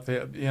about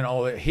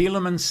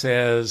Helaman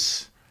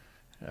says,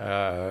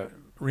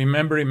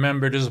 remember,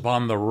 it is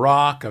upon the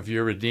rock of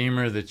your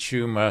Redeemer that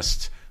you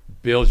must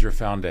build your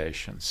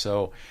foundation.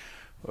 So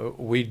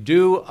we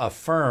do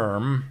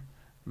affirm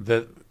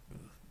that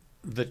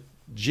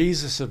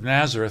Jesus of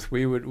Nazareth,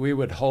 we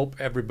would hope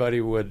everybody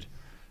would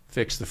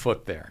fix the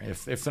foot there.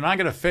 If they're not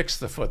going to fix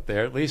the foot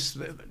there, at least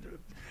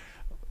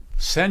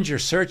send your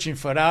searching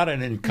foot out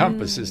and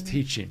encompass his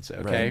teachings,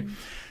 okay?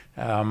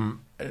 Right.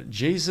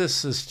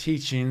 Jesus'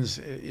 teachings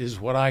is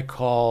what I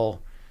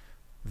call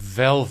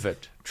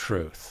velvet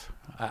truth.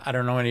 I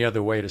don't know any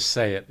other way to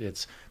say it.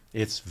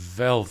 It's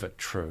velvet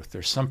truth.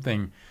 There's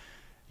something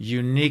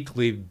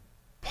uniquely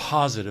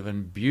positive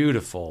and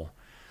beautiful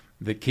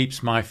that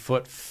keeps my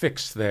foot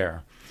fixed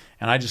there.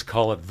 And I just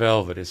call it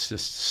velvet. It's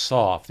just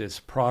soft. It's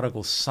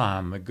prodigal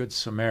son, the good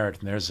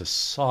Samaritan. There's a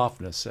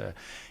softness.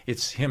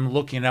 It's him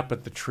looking up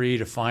at the tree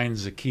to find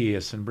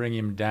Zacchaeus and bring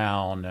him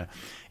down.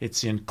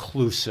 It's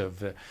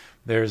inclusive.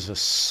 There's a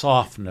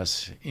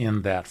softness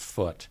in that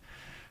foot.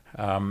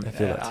 I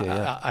feel that too,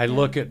 yeah. I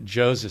look at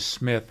Joseph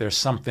Smith. There's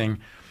something...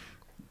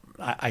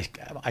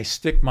 I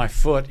stick my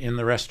foot in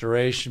the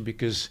Restoration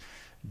because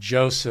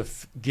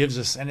Joseph gives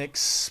us an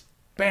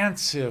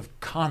expansive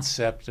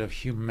concept of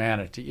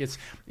humanity.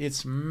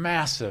 It's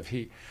massive.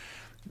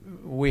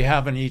 We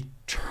have an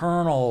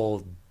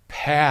eternal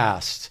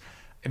past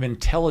of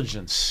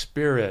intelligence,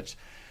 spirit,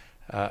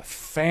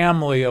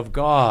 family of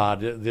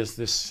God.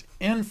 This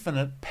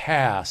infinite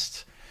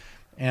past,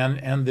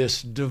 and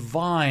this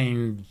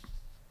divine,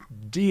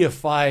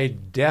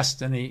 deified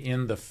destiny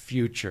in the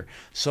future.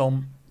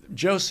 So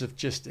Joseph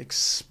just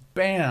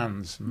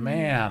expands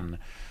man.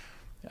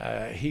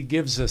 He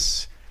gives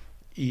us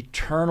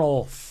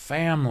eternal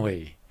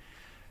family.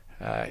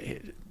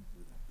 The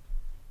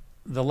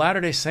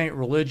Latter-day Saint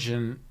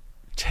religion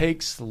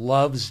takes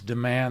love's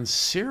demands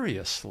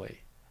seriously.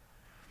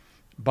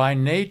 By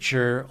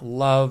nature,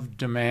 love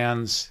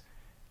demands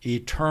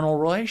eternal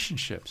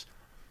relationships.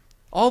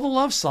 All the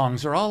love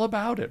songs are all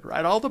about it,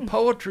 right? All the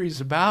poetry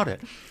is about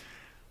it.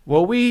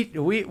 Well,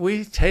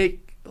 we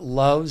take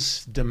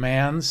love's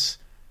demands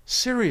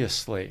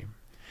seriously,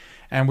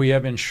 and we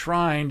have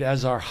enshrined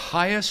as our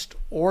highest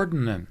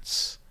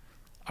ordinance,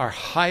 our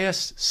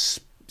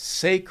highest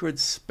sacred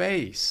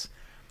space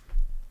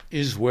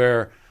is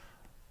where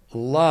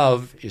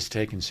love is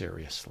taken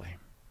seriously.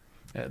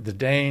 The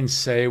Danes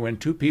say when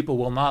two people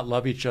will not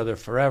love each other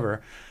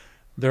forever,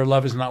 their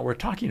love is not worth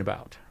talking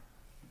about.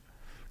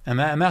 And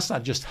that's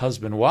not just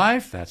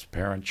husband-wife, that's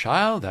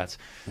parent-child, that's...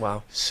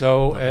 Wow.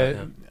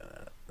 So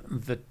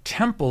the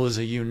temple is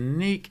a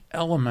unique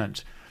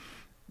element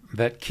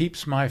that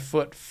keeps my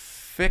foot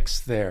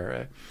fixed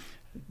there.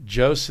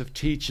 Joseph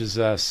teaches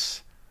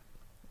us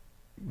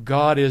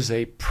God is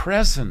a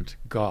present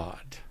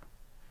God.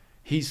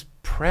 He's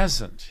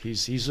present.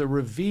 He's a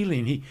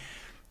revealing.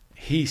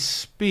 He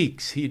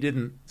speaks. He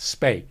didn't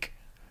spake.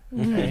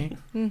 Okay?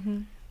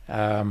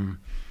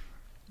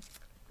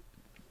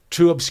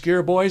 To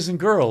obscure boys and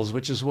girls,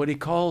 which is what he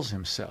calls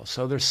himself.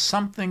 So there's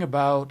something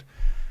about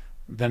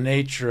the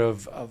nature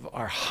of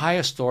our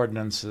highest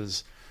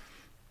ordinances,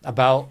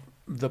 about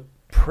the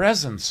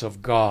presence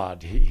of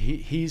God.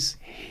 He's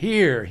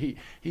here. He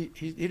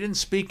didn't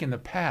speak in the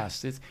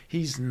past.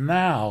 He's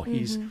now.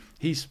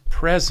 He's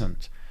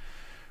present.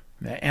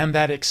 And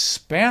that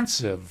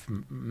expansive,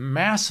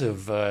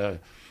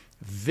 massive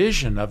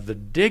vision of the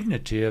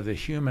dignity of the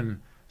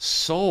human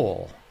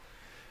soul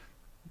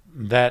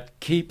that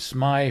keeps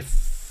my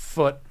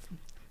foot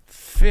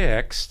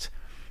fixed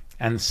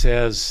and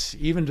says,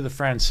 even to the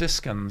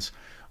Franciscans,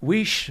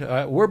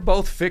 we're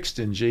both fixed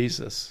in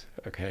Jesus,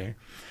 okay?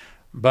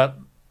 But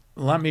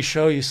let me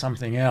show you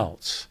something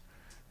else.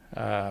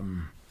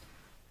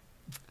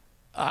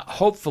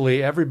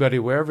 Hopefully everybody,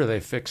 wherever they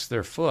fix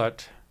their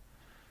foot,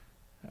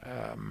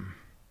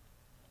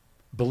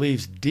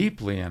 believes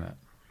deeply in it.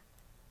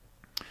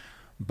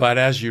 But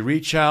as you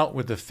reach out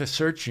with the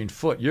searching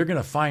foot, you're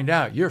going to find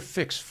out your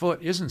fixed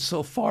foot isn't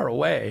so far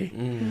away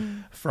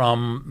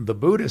from the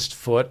Buddhist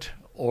foot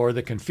or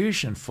the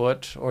Confucian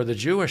foot or the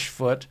Jewish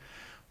foot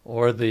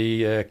or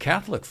the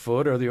Catholic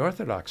foot or the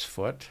Orthodox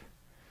foot.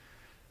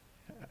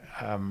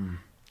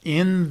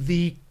 In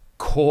the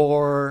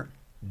core,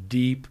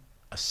 deep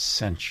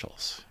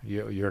essentials,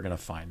 you're going to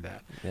find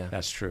that. Yeah.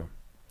 That's true.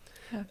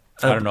 Yeah.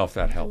 I don't know if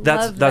that helps.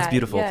 That's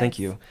beautiful. Yes. Thank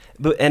you.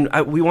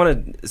 We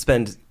want to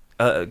spend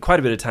quite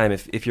a bit of time,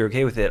 if you're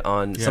okay with it,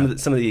 on some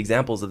of the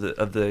examples of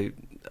the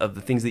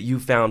things that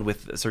you've found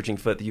with Searching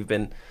Foot that you've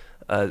been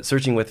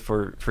searching with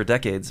for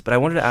decades. But I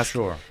wanted to ask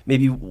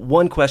maybe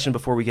one question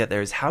before we get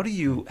there is how do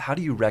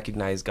you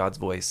recognize God's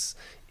voice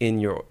in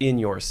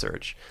your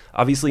search?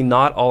 Obviously,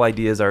 not all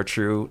ideas are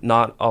true.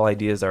 Not all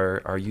ideas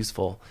are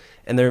useful,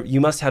 and you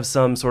must have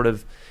some sort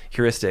of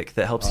heuristic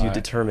that helps you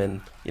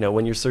determine,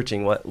 when you're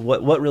searching,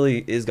 what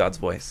really is God's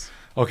voice.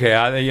 Okay,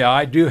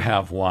 I do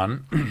have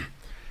one.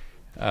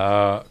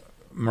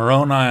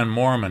 Moroni and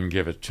Mormon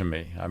give it to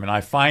me. I mean,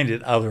 I find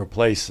it other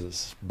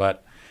places,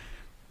 but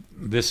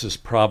this is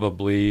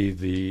probably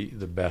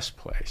the best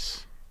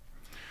place.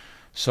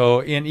 So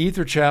in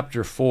Ether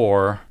chapter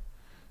 4,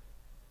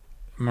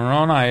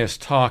 Moroni is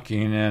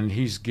talking, and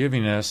he's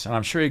giving us, and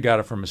I'm sure he got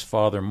it from his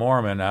father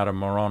Mormon out of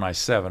Moroni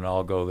 7.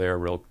 I'll go there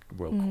real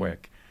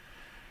quick.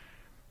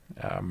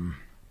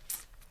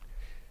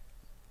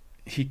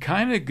 He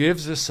kind of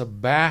gives us a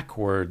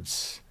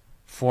backwards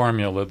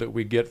formula that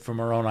we get from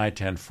Moroni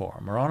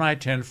 10.4. Moroni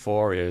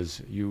 10.4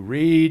 is you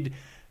read,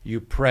 you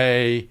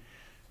pray,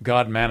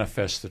 God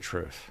manifests the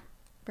truth.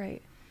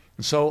 Right.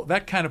 And so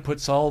that kind of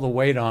puts all the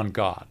weight on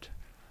God.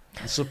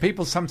 And so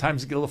people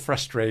sometimes get a little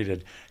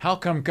frustrated. How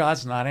come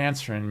God's not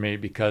answering me?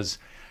 Because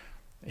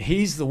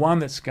he's the one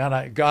that's got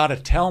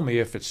to tell me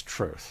if it's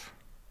truth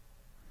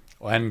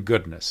and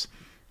goodness.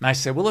 And I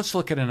say, well, let's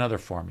look at another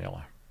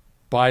formula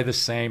by the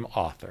same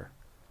author.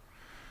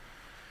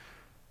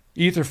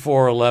 Ether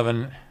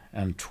 4:11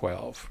 and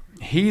 12.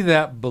 He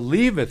that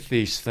believeth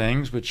these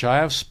things which I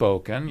have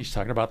spoken, he's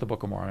talking about the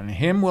Book of Mormon,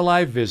 him will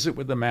I visit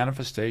with the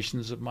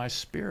manifestations of my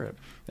spirit.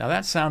 Now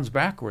that sounds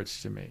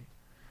backwards to me.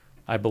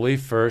 I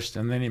believe first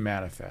and then he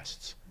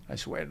manifests. I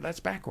say, wait, that's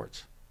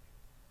backwards.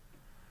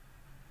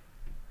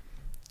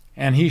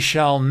 And he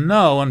shall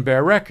know and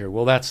bear record.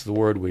 Well, that's the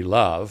word we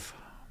love.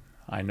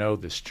 I know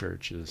this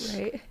church is,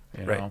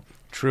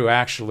 true.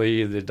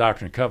 Actually, the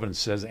Doctrine and Covenants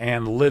says,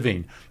 and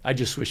living. I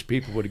just wish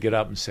people would get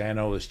up and say, I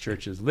know this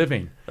church is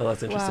living. Oh,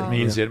 that's interesting. Wow. It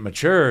means it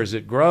matures,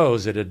 it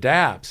grows, it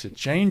adapts, it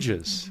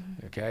changes.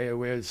 Mm-hmm. Okay,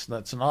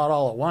 that's not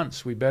all at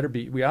once. We ought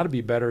to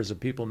be better as a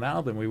people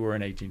now than we were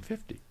in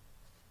 1850.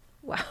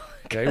 Wow.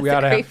 Okay, we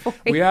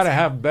ought to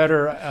have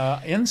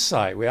better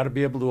insight. We ought to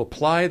be able to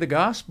apply the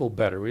gospel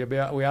better. We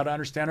ought to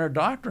understand our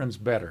doctrines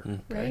better.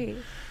 Okay? Right.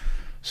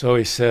 So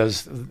he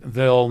says,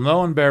 they'll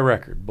know and bear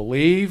record.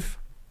 Believe,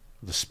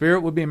 the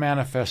Spirit will be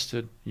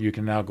manifested. You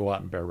can now go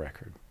out and bear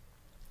record.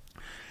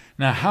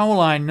 Now, how will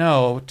I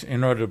know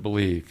in order to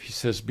believe? He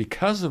says,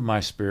 because of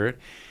my Spirit,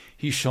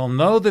 he shall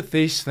know that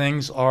these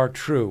things are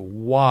true.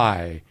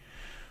 Why?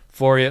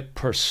 For it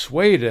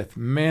persuadeth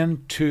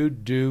men to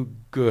do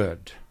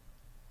good.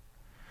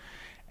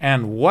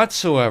 And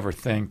whatsoever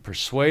thing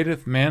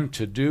persuadeth men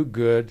to do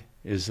good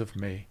is of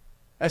me.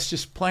 That's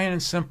just plain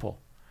and simple.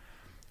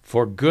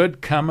 For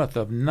good cometh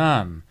of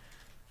none,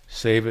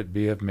 save it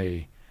be of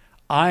me.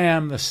 I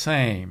am the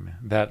same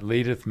that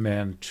leadeth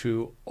men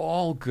to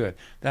all good.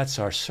 That's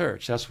our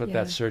search. That's what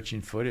that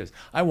searching foot is.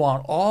 I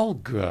want all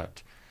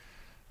good.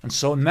 And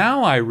so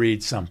now I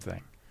read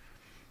something.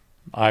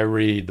 I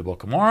read the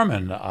Book of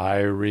Mormon. I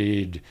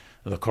read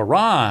the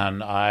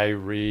Quran. I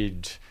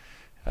read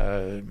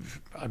a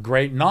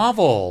great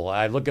novel.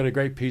 I look at a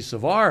great piece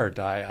of art.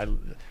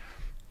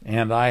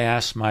 And I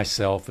ask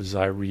myself as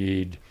I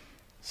read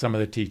some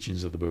of the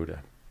teachings of the Buddha,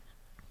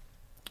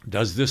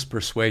 does this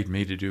persuade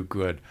me to do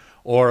good?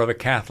 Or of a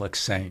Catholic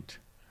saint,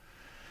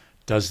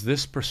 does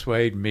this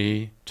persuade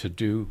me to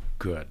do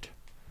good?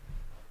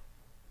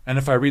 And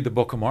if I read the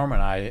Book of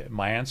Mormon,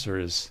 my answer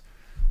is,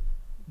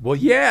 well,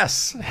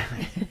 yes.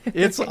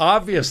 It's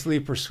obviously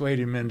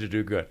persuading men to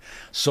do good.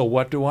 So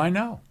what do I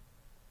know?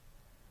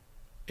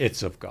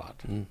 It's of God.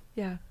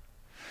 Yeah.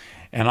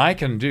 And I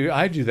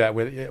do that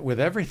with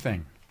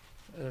everything.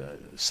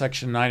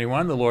 Section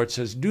 91, the Lord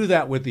says, do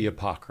that with the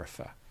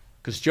Apocrypha.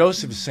 Because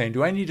Joseph is saying,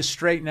 do I need to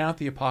straighten out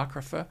the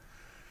Apocrypha,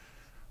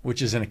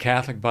 which is in a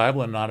Catholic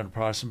Bible and not in a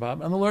Protestant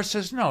Bible? And the Lord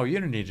says, no, you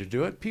don't need to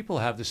do it. People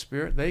have the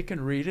Spirit. They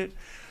can read it.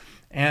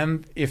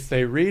 And if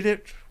they read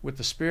it with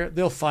the Spirit,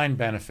 they'll find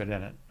benefit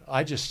in it.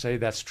 I just say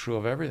that's true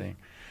of everything.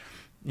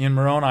 In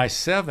Moroni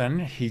 7,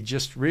 he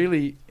just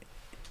really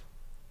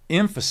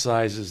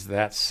emphasizes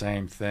that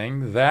same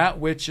thing. That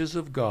which is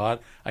of God,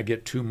 I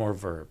get two more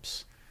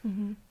verbs.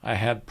 Mm-hmm. I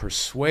had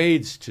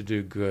persuades to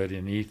do good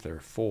in Ether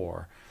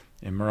 4.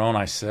 In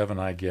Moroni 7,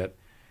 I get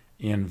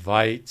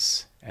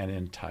invites and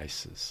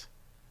entices.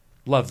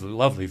 Lovely,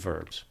 lovely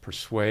verbs.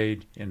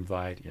 Persuade,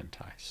 invite,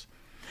 entice.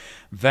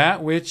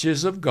 That which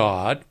is of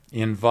God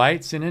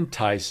invites and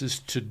entices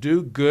to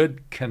do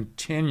good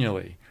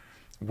continually.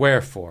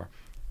 Wherefore,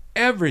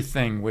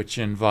 everything which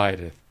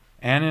inviteth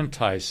and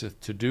enticeth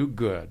to do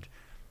good,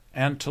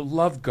 and to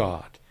love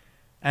God,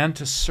 and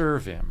to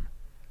serve Him,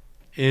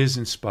 is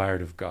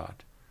inspired of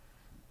God.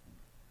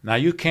 Now,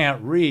 you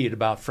can't read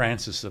about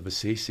Francis of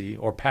Assisi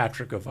or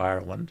Patrick of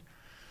Ireland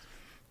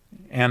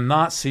and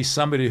not see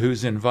somebody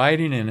who's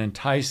inviting and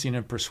enticing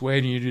and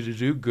persuading you to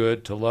do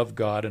good, to love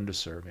God, and to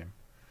serve Him.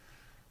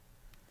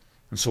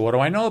 And so what do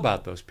I know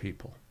about those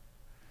people?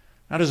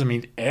 That doesn't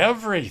mean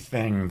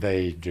everything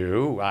they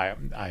do I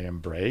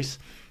embrace.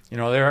 You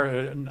know, there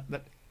are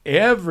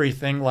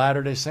everything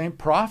Latter-day Saint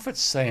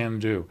prophets say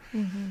and do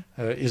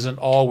isn't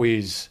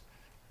always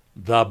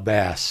the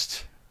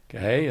best.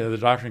 Okay, the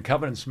Doctrine and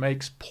Covenants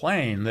makes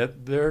plain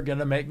that they're going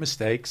to make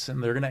mistakes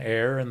and they're going to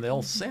err and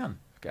they'll sin.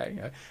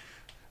 Okay,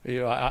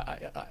 you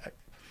know,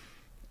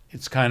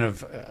 it's kind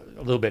of a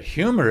little bit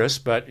humorous,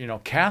 but you know,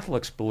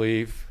 Catholics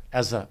believe,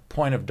 as a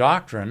point of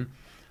doctrine,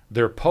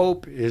 their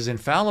Pope is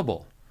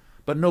infallible,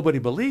 but nobody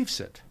believes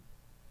it.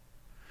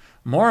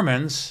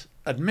 Mormons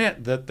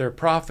admit that their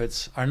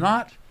prophets are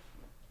not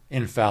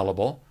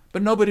infallible,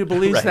 but nobody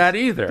believes Right. that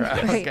either.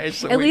 Right. Okay,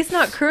 so At least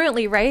not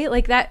currently, right?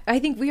 Like that. I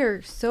think we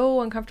are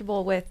so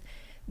uncomfortable with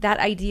that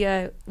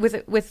idea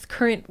with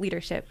current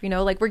leadership. You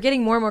know, like we're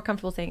getting more and more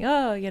comfortable saying,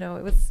 "Oh, you know,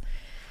 it was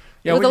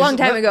yeah, a we long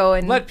just time ago."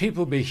 And let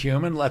people be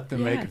human. Let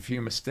them make Yeah. a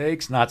few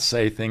mistakes, not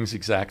say things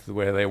exactly the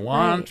way they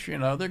want. Right. You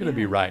know, they're going to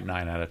be Yeah. right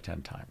 9 out of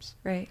 10 times.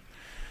 right,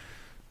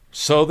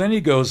 So then he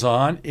goes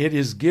on, it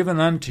is given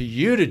unto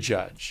you to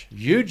judge.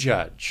 You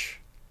judge.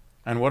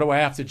 And what do I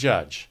have to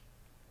judge?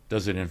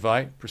 Does it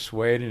invite,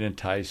 persuade, and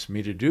entice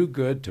me to do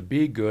good, to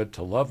be good,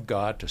 to love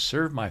God, to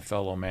serve my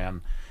fellow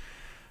man,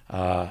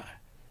 that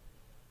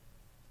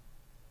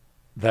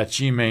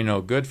ye may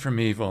know good from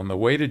evil? And the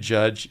way to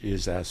judge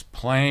is as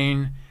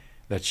plain,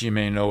 that ye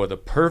may know with a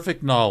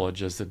perfect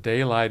knowledge as the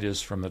daylight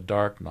is from the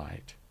dark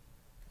night.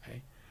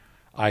 Okay?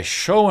 I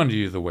show unto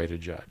you the way to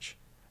judge.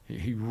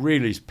 He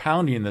really is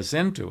pounding this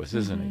into us,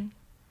 isn't he?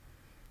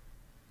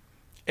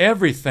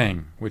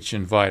 Everything which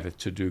inviteth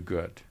to do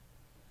good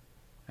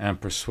and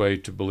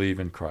persuade to believe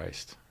in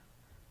Christ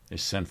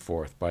is sent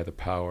forth by the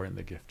power and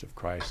the gift of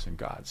Christ and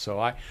God. So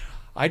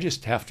I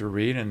just have to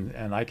read,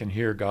 and I can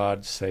hear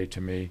God say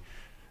to me,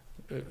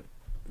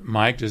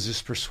 Mike, does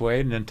this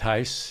persuade and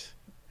entice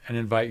and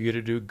invite you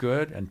to do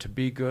good and to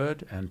be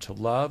good and to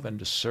love and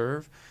to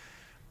serve?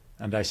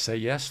 And I say,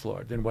 yes,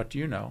 Lord. Then what do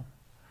you know?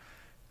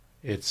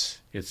 It's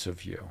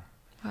of you.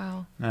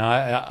 wow,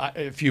 Now,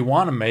 if you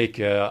want to make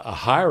a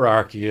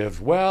hierarchy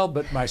of, well,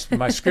 but my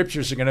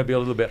scriptures are going to be a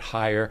little bit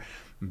higher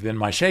than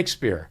my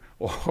Shakespeare,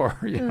 or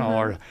you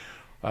know,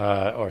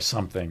 or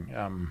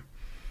something.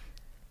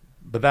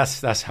 But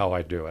that's how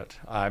I do it.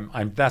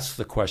 That's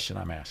the question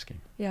I'm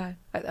asking. yeah.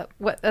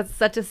 That's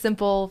such a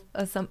simple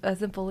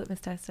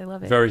litmus test. I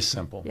love it. Very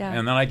simple. Yeah.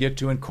 And then I get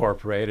to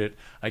incorporate it.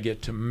 I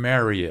get to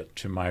marry it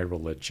to my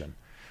religion.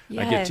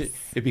 Yes.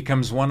 It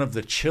becomes one of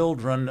the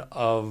children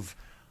of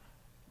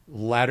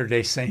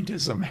Latter-day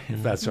Saintism,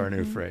 if that's our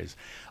new phrase.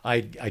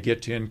 I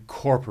get to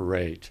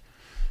incorporate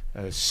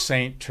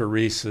Saint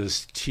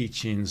Teresa's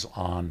teachings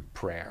on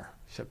prayer.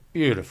 It's a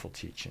beautiful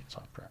teachings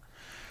on prayer.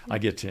 I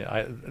get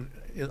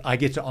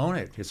to own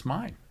it. It's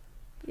mine.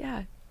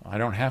 Yeah. I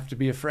don't have to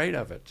be afraid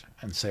of it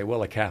and say,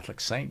 well, a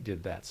Catholic saint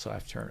did that, so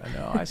I've turned.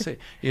 No, I say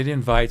it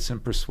invites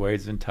and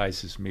persuades,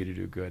 entices me to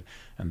do good,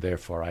 and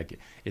therefore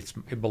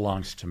it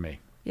belongs to me.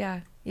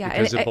 Yeah. Yeah.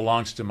 Because And it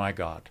belongs to my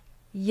God.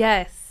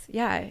 Yes,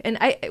 yeah, and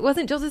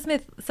wasn't Joseph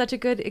Smith such a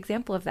good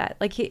example of that?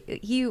 Like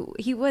he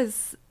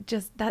was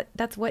just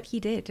that's what he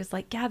did, just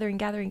like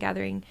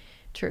gathering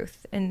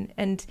truth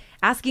and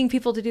asking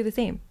people to do the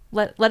same.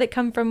 Let it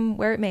come from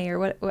where it may, or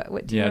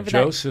what do you remember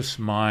Joseph's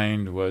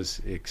mind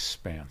was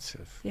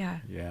expansive. Yeah.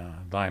 Yeah.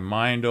 Thy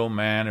mind, O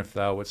man, if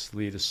thou wouldst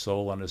lead a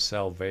soul unto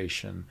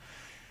salvation,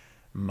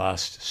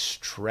 must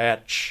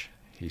stretch,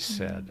 he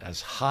said,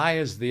 as high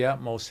as the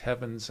utmost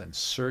heavens and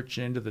search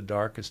into the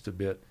darkest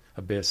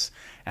abyss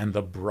and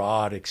the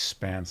broad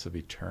expanse of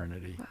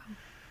eternity.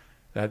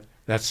 Wow.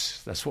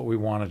 That's what we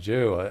want to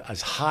do.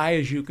 As high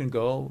as you can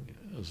go,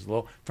 as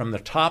low, from the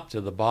top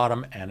to the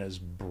bottom, and as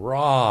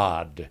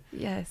broad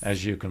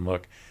as you can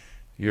look,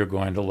 you're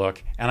going to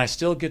look. And I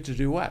still get to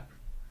do what?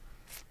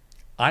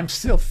 I'm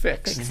still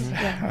fixed.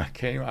 Yeah.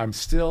 Okay, I'm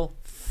still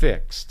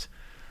fixed,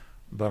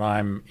 but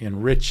I'm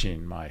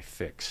enriching my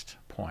fixed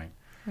point.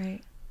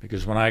 Right.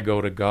 Because when I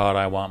go to God,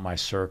 I want my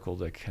circle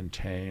to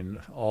contain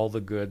all the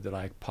good that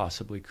I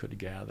possibly could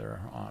gather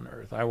on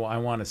earth. I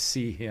want to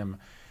see Him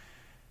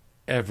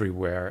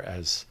everywhere,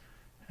 as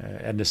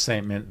Edna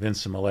St.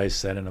 Vincent Millay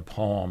said in a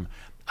poem,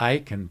 I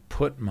can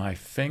put my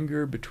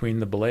finger between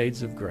the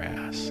blades of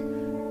grass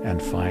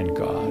and find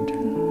God.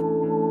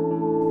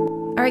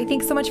 All right,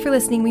 thanks so much for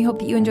listening. We hope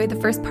that you enjoyed the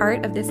first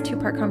part of this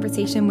 2-part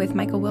conversation with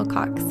Michael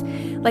Wilcox.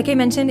 Like I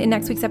mentioned, in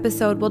next week's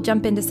episode, we'll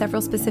jump into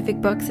several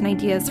specific books and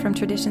ideas from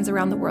traditions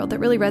around the world that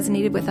really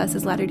resonated with us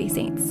as Latter-day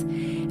Saints.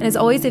 And as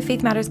always, if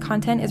Faith Matters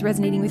content is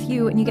resonating with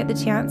you and you get the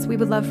chance, we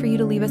would love for you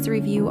to leave us a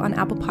review on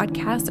Apple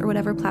Podcasts or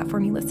whatever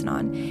platform you listen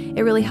on.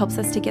 It really helps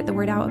us to get the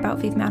word out about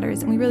Faith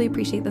Matters, and we really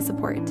appreciate the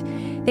support.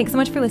 Thanks so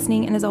much for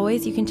listening, and as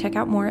always, you can check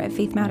out more at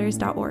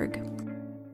faithmatters.org.